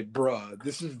Americans say bruh?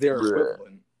 This is their Bruh.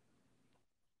 equivalent.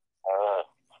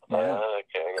 Okay, Yeah.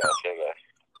 gotcha.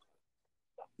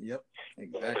 Yep,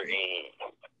 exactly.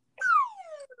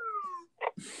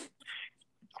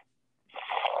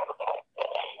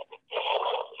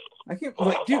 I can't,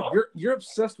 like, dude, you're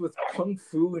obsessed with kung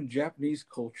fu and Japanese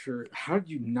culture. How did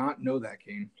you not know that,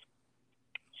 Kane?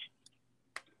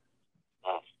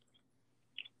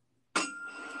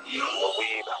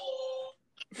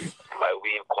 My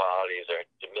weed qualities are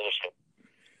diminishing.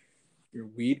 Your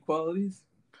weed qualities?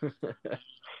 Yeah,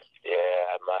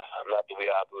 I'm not the weed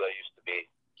apple I used to be.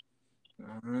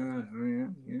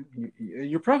 Yeah.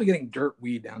 You're probably getting dirt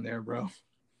weed down there, bro.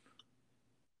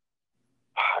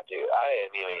 Dude, I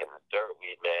ain't even getting the dirt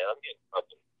weed, man. I'm getting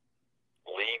fucking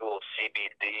legal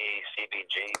CBD,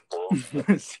 CBG.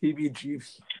 CBG.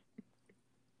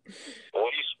 What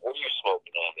are you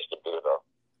smoking on, Mr. Beardo?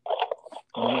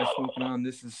 What am I smoking on?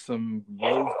 This is some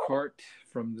Rove Cart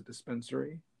from the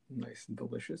dispensary. Nice and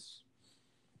delicious.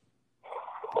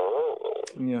 Oh.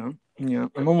 Yeah.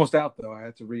 I'm almost out, though. I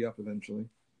had to re-up eventually.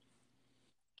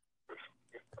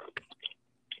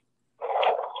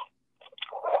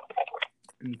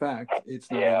 In fact, it's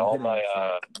not even all hitting my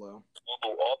low.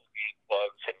 all the weed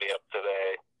plugs hit me up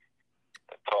today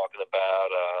talking about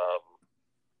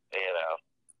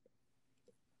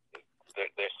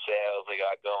their sales they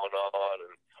got going on,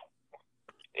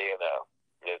 and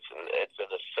it's a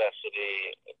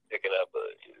necessity picking up.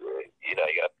 You got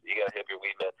to hit your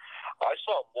weed, man. I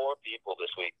saw more people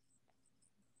this week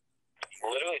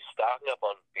literally stocking up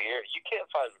on beer. You can't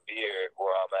find beer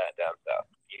where I'm at down south.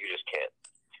 You just can't.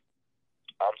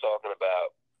 I'm talking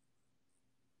about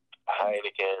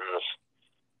Heineken's,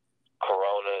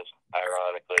 Coronas,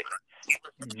 ironically,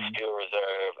 Steel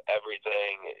Reserve,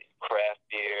 everything, craft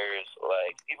beers.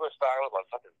 Like, people are stocking up on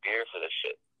fucking beer for this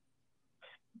shit.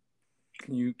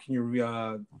 Can you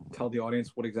tell the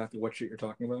audience what shit you're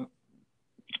talking about?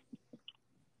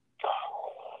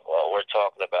 Well, we're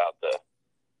talking about the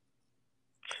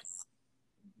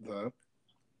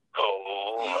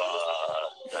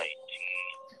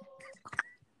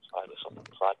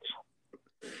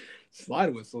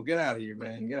Slide whistle. Get out of here,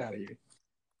 man. Get out of here.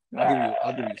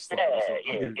 I'll give you a slide whistle.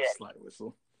 I'll give you a slide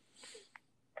whistle.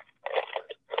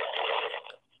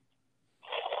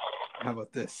 How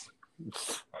about this?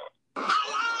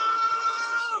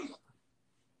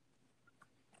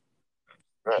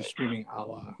 Just screaming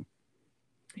Allah.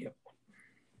 Yep.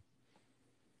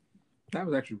 That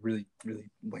was actually really,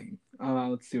 really lame.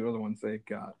 Let's see what other ones they've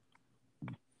got.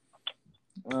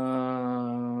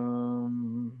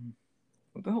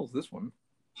 What the hell is this one?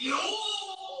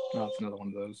 Oh, it's another one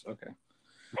of those. Okay.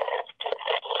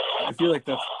 I feel like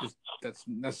that's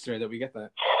necessary that we get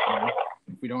that.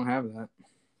 If we don't have that,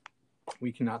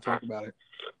 we cannot talk about it.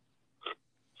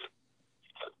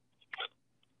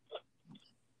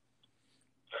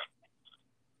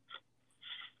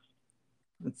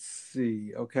 Let's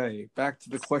see. Okay, back to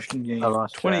the question game.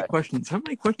 20 questions. How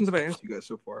many questions have I asked you guys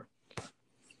so far?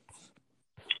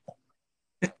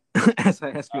 As I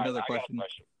ask you another question.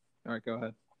 All right, go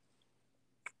ahead.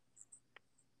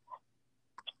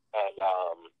 And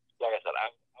like I said,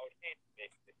 I would hate to make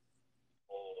this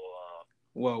whole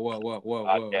Whoa.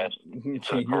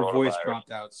 Your voice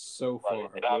dropped out so far.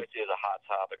 It obviously is a hot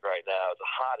topic right now. It's a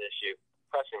hot issue,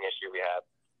 pressing issue we have.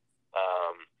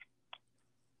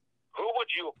 Who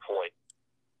would you appoint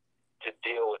to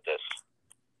deal with this?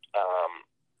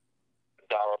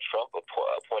 Donald Trump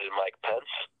appointed Mike Pence,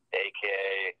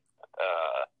 a.k.a.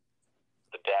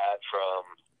 The dad from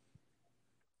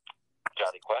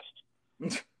Johnny Quest,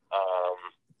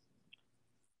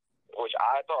 which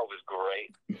I thought was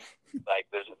great. Like,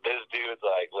 this dude's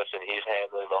like, listen, he's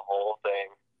handling the whole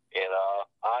thing.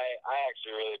 I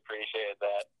actually really appreciated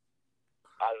that.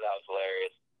 I thought that was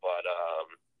hilarious. But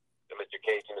Mr.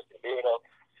 CaseE, Mr. Beardo,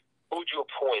 who would you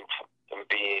appoint in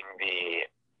being the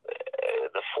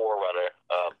forerunner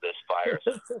of this virus?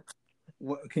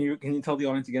 What, can you tell the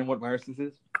audience again what virus this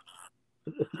is?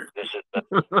 This is the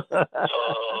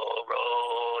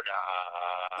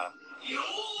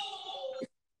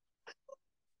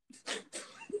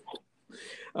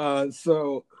Corona.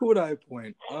 So who would I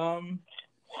appoint?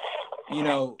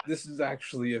 This is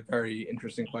actually a very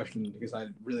interesting question because I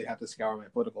really have to scour my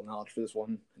political knowledge for this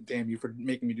one. Damn you for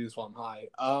making me do this while I'm high.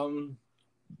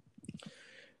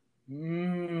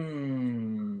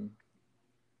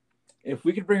 If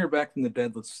we could bring her back from the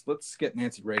dead, let's get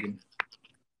Nancy Reagan.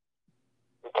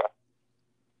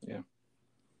 Yeah.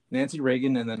 Nancy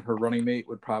Reagan, and then her running mate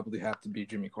would probably have to be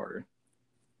Jimmy Carter.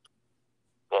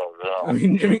 Oh, no. know. I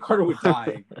mean, Jimmy Carter would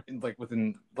die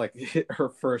within her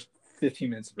first 15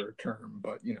 minutes of her term,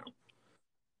 but you know.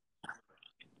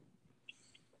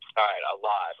 All right,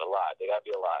 alive. They gotta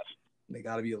be alive. They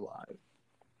gotta be alive.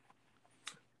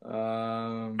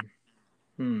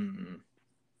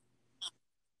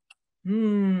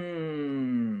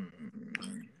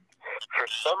 For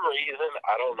some reason,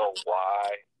 I don't know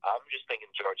why. I'm just thinking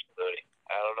George Clooney.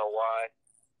 I don't know why.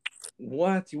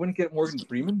 What? You wouldn't get Morgan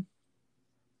Freeman?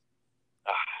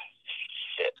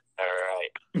 Shit. All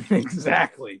right.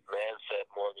 Exactly. Man said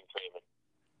Morgan Freeman.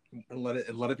 And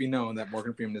let it be known that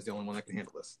Morgan Freeman is the only one that can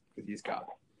handle this because he's God.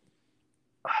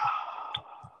 Oh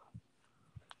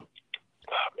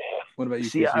man. What about you?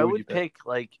 See, Casey? I What would pick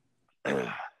like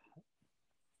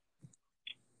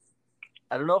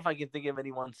I don't know if I can think of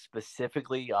anyone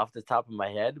specifically off the top of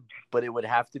my head, but it would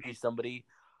have to be somebody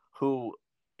who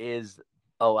is,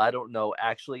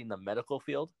 actually in the medical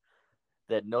field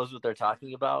that knows what they're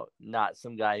talking about, not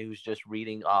some guy who's just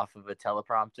reading off of a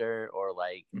teleprompter or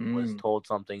was told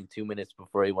something 2 minutes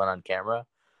before he went on camera.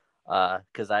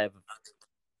 Because I have.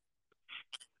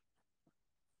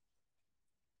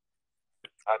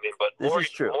 I mean, but Morgan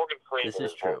Freeman is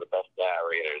is true. one of the best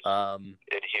narrators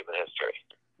in human history.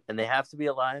 And they have to be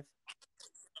alive?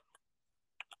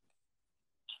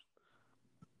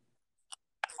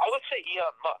 I would say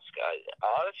Elon Musk.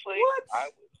 Honestly, what?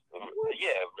 I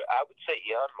would say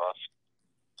Elon Musk.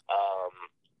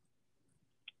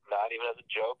 Not even as a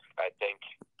joke. I think,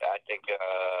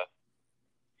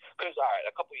 because all right,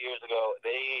 a couple years ago,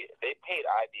 they paid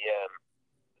IBM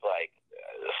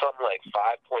something like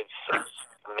 $5.6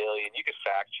 million. You can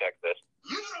fact check this.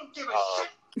 You don't give a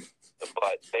shit.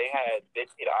 But they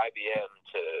paid IBM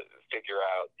to figure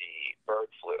out the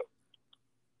bird flu.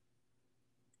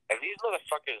 And these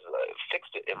motherfuckers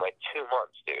fixed it in 2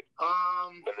 months, dude.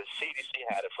 And the CDC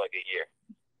had it for a year.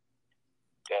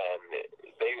 And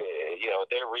they,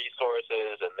 their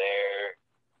resources and their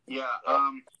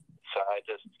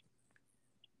scientists.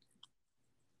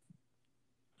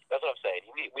 That's what I'm saying.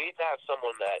 We need to have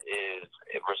someone that is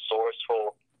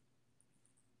resourceful.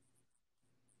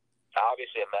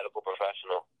 Obviously, a medical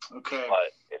professional. Okay.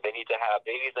 But they need to have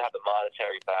the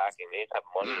monetary backing. They need to have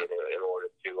money in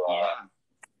order to.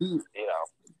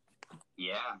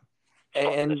 Yeah.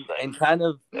 And kind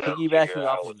of piggybacking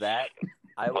off of that,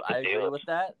 I agree with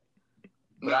that.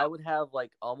 But I would have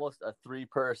almost a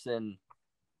 3-person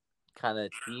kind of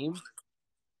team.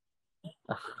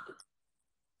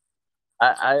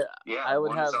 I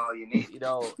would have all you need.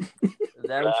 them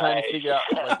trying to figure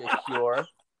out a cure.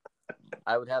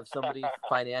 I would have somebody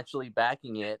financially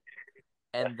backing it,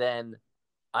 and then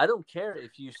I don't care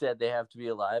if you said they have to be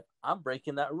alive. I'm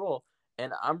breaking that rule,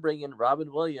 and I'm bringing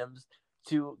Robin Williams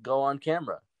to go on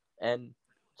camera and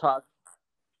talk.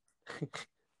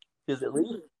 Because at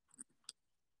least,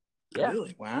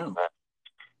 Really? Wow.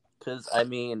 Because I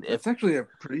mean, it's actually a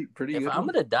pretty. If good I'm one.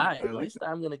 gonna die, at like least that.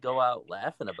 I'm gonna go out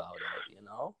laughing about it.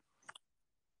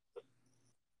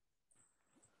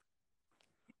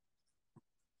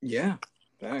 Yeah.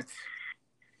 Thanks.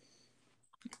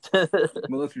 Well,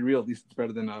 let's be real. At least it's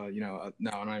better than no, I'm not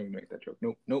even gonna make that joke.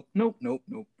 Nope.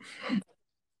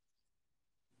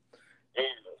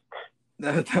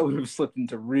 That would have slipped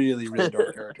into really, really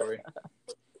dark territory.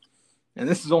 And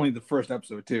this is only the first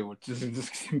episode too, which is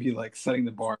just gonna be setting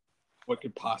the bar. What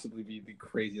could possibly be the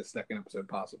craziest second episode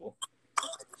possible?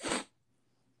 I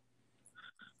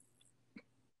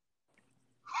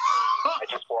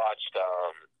just watched.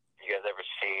 You guys ever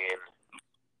seen?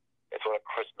 It's one of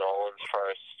Chris Nolan's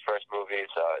first movies,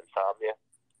 Insomnia.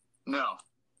 No.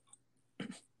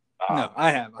 No, I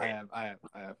have.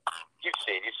 You've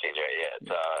seen it, yeah. It's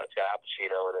got Al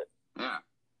Pacino in it. Yeah.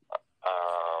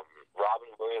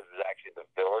 Robin Williams is actually the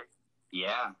villain.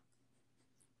 Yeah.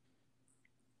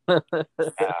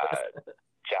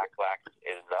 Jack Black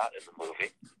is not in the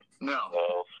movie. No.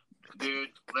 So,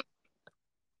 Dude.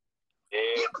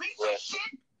 you piece of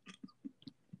shit.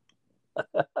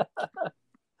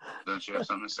 Don't you have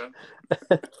something to say?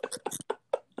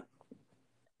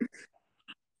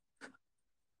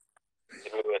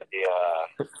 With the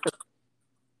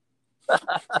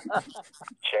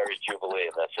Cherry's Jubilee,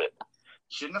 and that's it.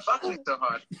 Shouldn't have fucked me so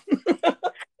hard.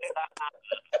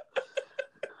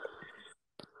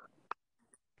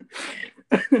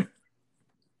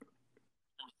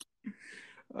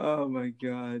 Oh my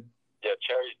god. Yeah,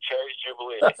 Cherry's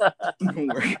Jubilee.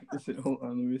 Hold on,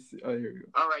 let me see. Oh, here we go.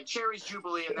 All right, Cherry's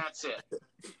Jubilee, and that's it.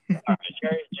 All right,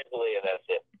 Cherry's Jubilee, and that's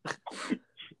it.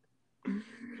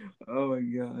 Oh my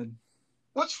god.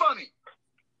 What's funny?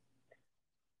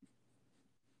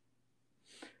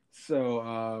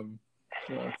 So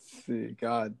let's see.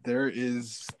 God. There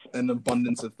is an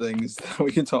abundance of things that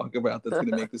we can talk about that's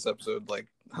going to make this episode, like,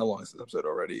 how long is this episode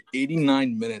already?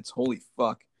 89 minutes. Holy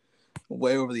fuck.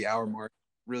 Way over the hour mark.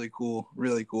 Really cool.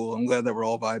 Really cool. I'm glad that we're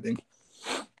all vibing.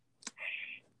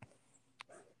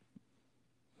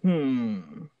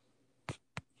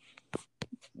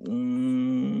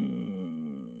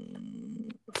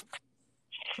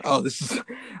 Oh, this is...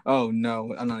 Oh,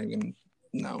 no. I'm not even...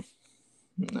 No.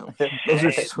 Those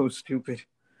are so stupid.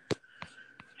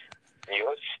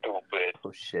 You're stupid.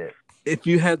 Oh, shit. If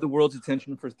you had the world's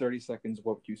attention for 30 seconds,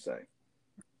 what would you say?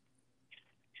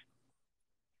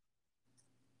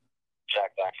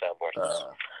 Jack Black soundboard.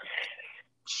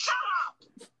 Shut up!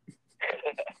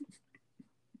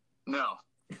 No.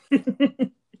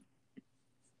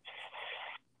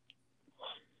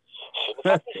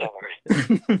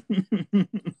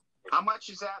 How much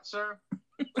is that, sir?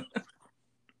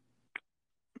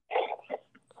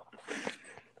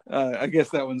 I guess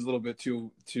that one's a little bit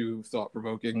too thought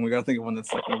provoking. We gotta think of one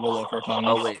that's like gonna roll off our tongues.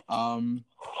 Oh wait.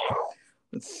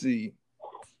 Let's see.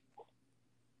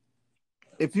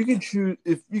 If you could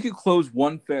close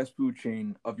one fast food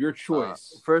chain of your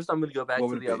choice. First, I'm gonna go back to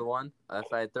the be? other one.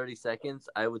 If I had 30 seconds,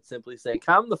 I would simply say,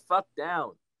 "Calm the fuck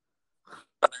down."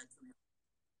 Let's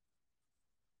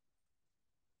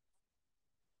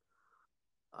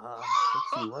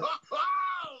see what.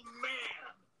 Oh, man.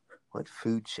 What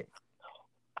food chain?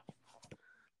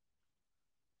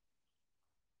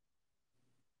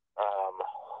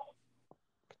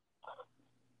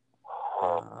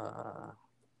 Oh,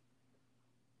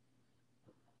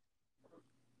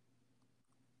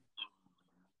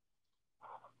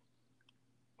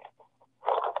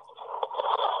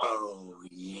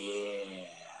 yeah.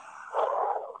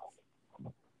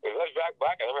 Is that Jack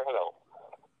Black? I never heard of him.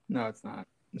 No, it's not.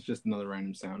 It's just another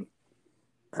random sound.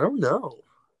 I don't know.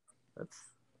 That's.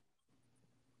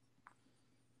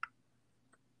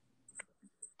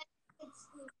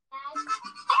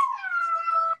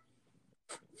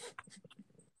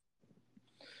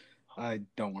 I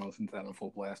don't want to listen to that on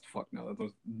full blast. Fuck no.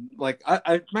 Those, like,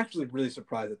 I'm actually really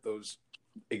surprised that those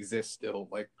exist still.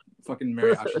 Like, fucking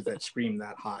mariachis that scream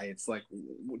that high. It's like,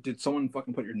 did someone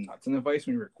fucking put your nuts in a vice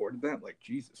when you recorded that? Like,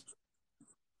 Jesus.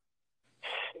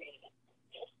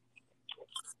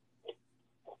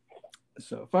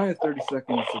 So, if I had 30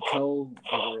 seconds to tell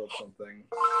the world something.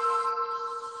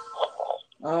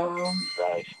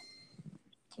 Nice.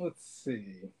 Let's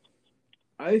see.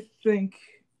 I think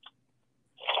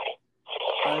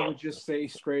I would just say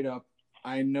straight up,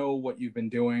 I know what you've been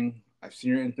doing. I've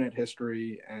seen your internet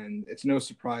history, and it's no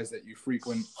surprise that you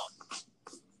frequent.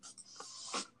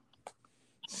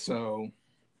 So,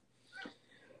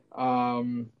 I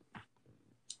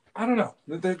don't know.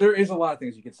 There is a lot of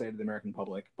things you could say to the American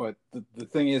public, but the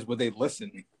thing is, would they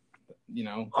listen? You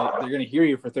know, they're going to hear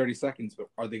you for 30 seconds, but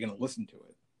are they going to listen to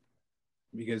it?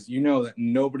 Because you know that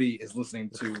nobody is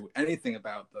listening to anything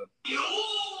about the...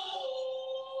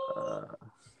 I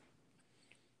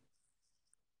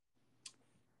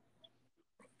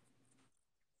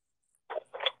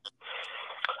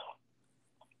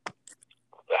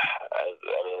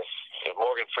mean, if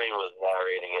Morgan Freeman was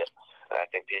narrating it, I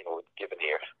think people would give an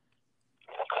ear.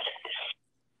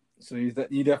 So you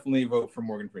definitely vote for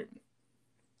Morgan Freeman.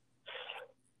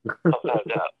 Without a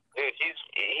doubt. Dude, he's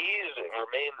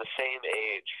remained the same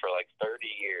age for like 30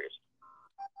 years.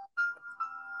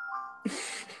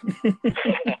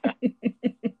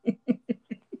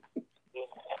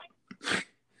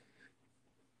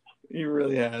 He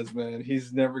really has, man.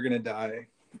 He's never gonna die.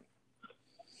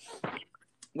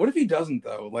 What if he doesn't,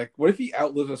 though? Like, what if he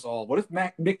outlives us all? What if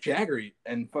Mick Jagger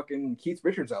and fucking Keith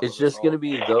Richards outlives us all? It's just gonna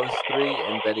be those three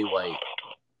and Betty White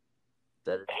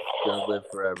that are gonna live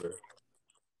forever.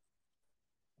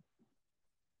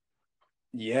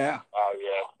 Yeah. Oh,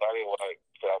 yeah. Betty White,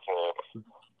 definitely.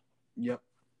 Yep.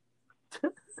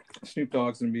 Snoop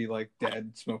Dogg's gonna be like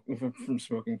dead from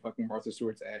smoking fucking Martha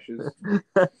Stewart's ashes.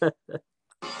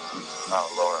 Oh,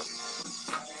 Lord.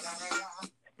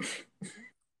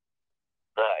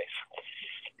 Nice.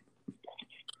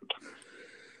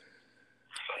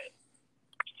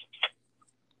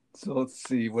 So let's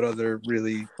see what other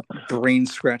really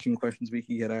brain-scratching questions we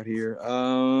can get out here.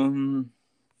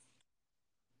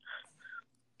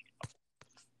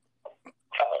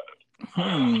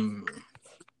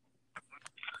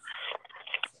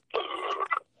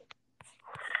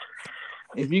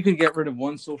 If you could get rid of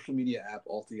one social media app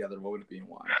altogether, what would it be and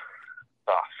why?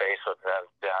 Oh, Facebook, without a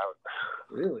doubt.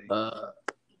 Really? Oh,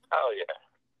 yeah.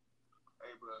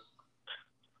 Hey, bro.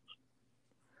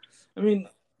 I mean,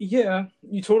 yeah,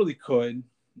 you totally could.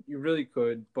 You really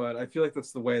could, but I feel like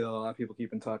that's the way that a lot of people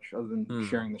keep in touch, other than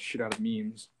sharing the shit out of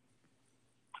memes.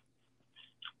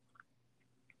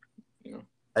 You know,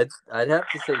 I'd have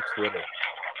to say Twitter.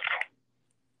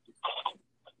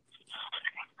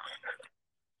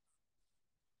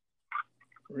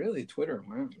 Really, Twitter?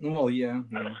 Wow. Well, yeah.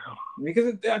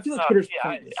 Because I feel like Twitter's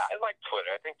pointless. I like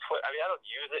Twitter. I think Twitter. I mean, I don't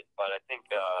use it, but I think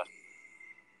the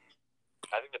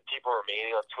people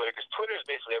remaining on Twitter, because Twitter is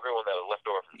basically everyone that was left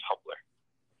over from Tumblr.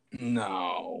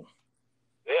 No.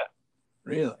 Yeah.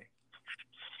 Really?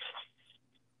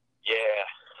 Yeah.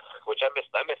 Which I miss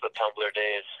the Tumblr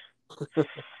days.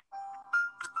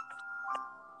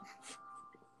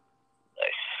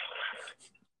 Nice.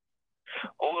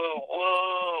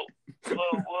 Whoa.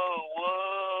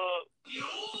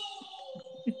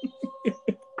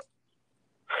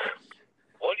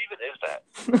 What even is that?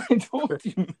 I told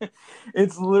you, man.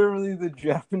 It's literally the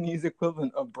Japanese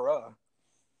equivalent of bruh.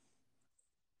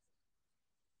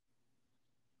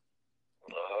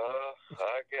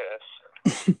 I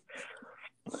guess.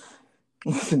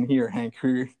 Listen here, Hank.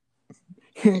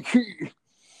 Hey,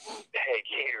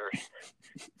 here.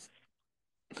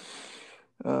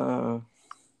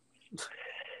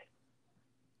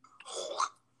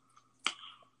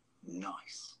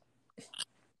 Nice.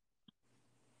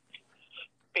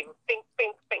 Bing, bing,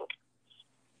 bing, bing.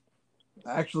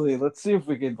 Actually, let's see if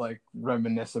we could like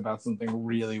reminisce about something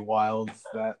really wild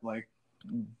that like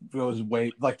goes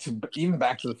way like to even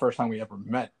back to the first time we ever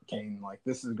met, Kane. Like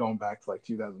this is going back to like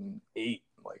 2008.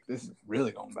 Like this is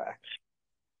really going back.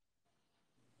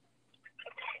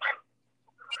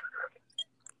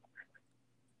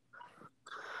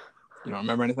 You don't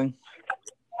remember anything?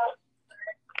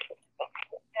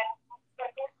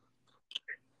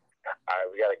 All right,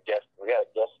 we got a guest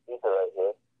speaker right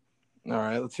here. All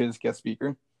right, let's hear this guest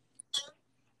speaker.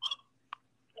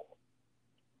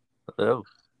 Hello.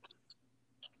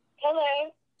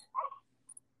 Hello.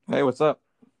 Hey, what's up?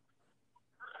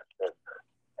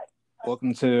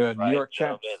 Welcome to New York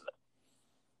Chats. I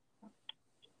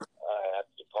have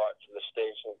to depart from the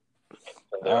station.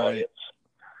 From the All audience.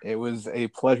 right. It was a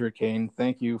pleasure, Kane.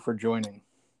 Thank you for joining.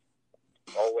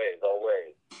 Always.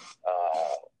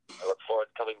 I look forward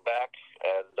to coming back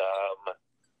and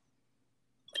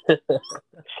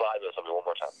slide with something one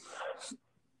more time.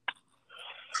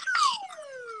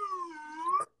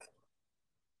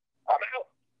 I'm out.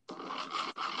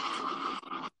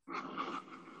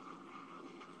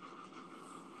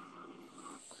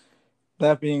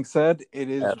 That being said, it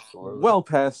is Absolutely.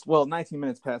 19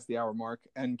 minutes past the hour mark.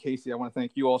 And Casey, I want to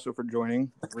thank you also for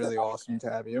joining. Really awesome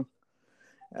to have you.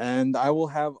 And I will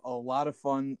have a lot of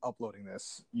fun uploading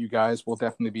this. You guys will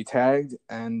definitely be tagged,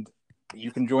 and you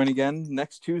can join again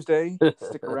next Tuesday.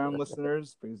 Stick around,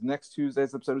 listeners, because next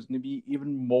Tuesday's episode is going to be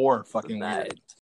even more fucking weird.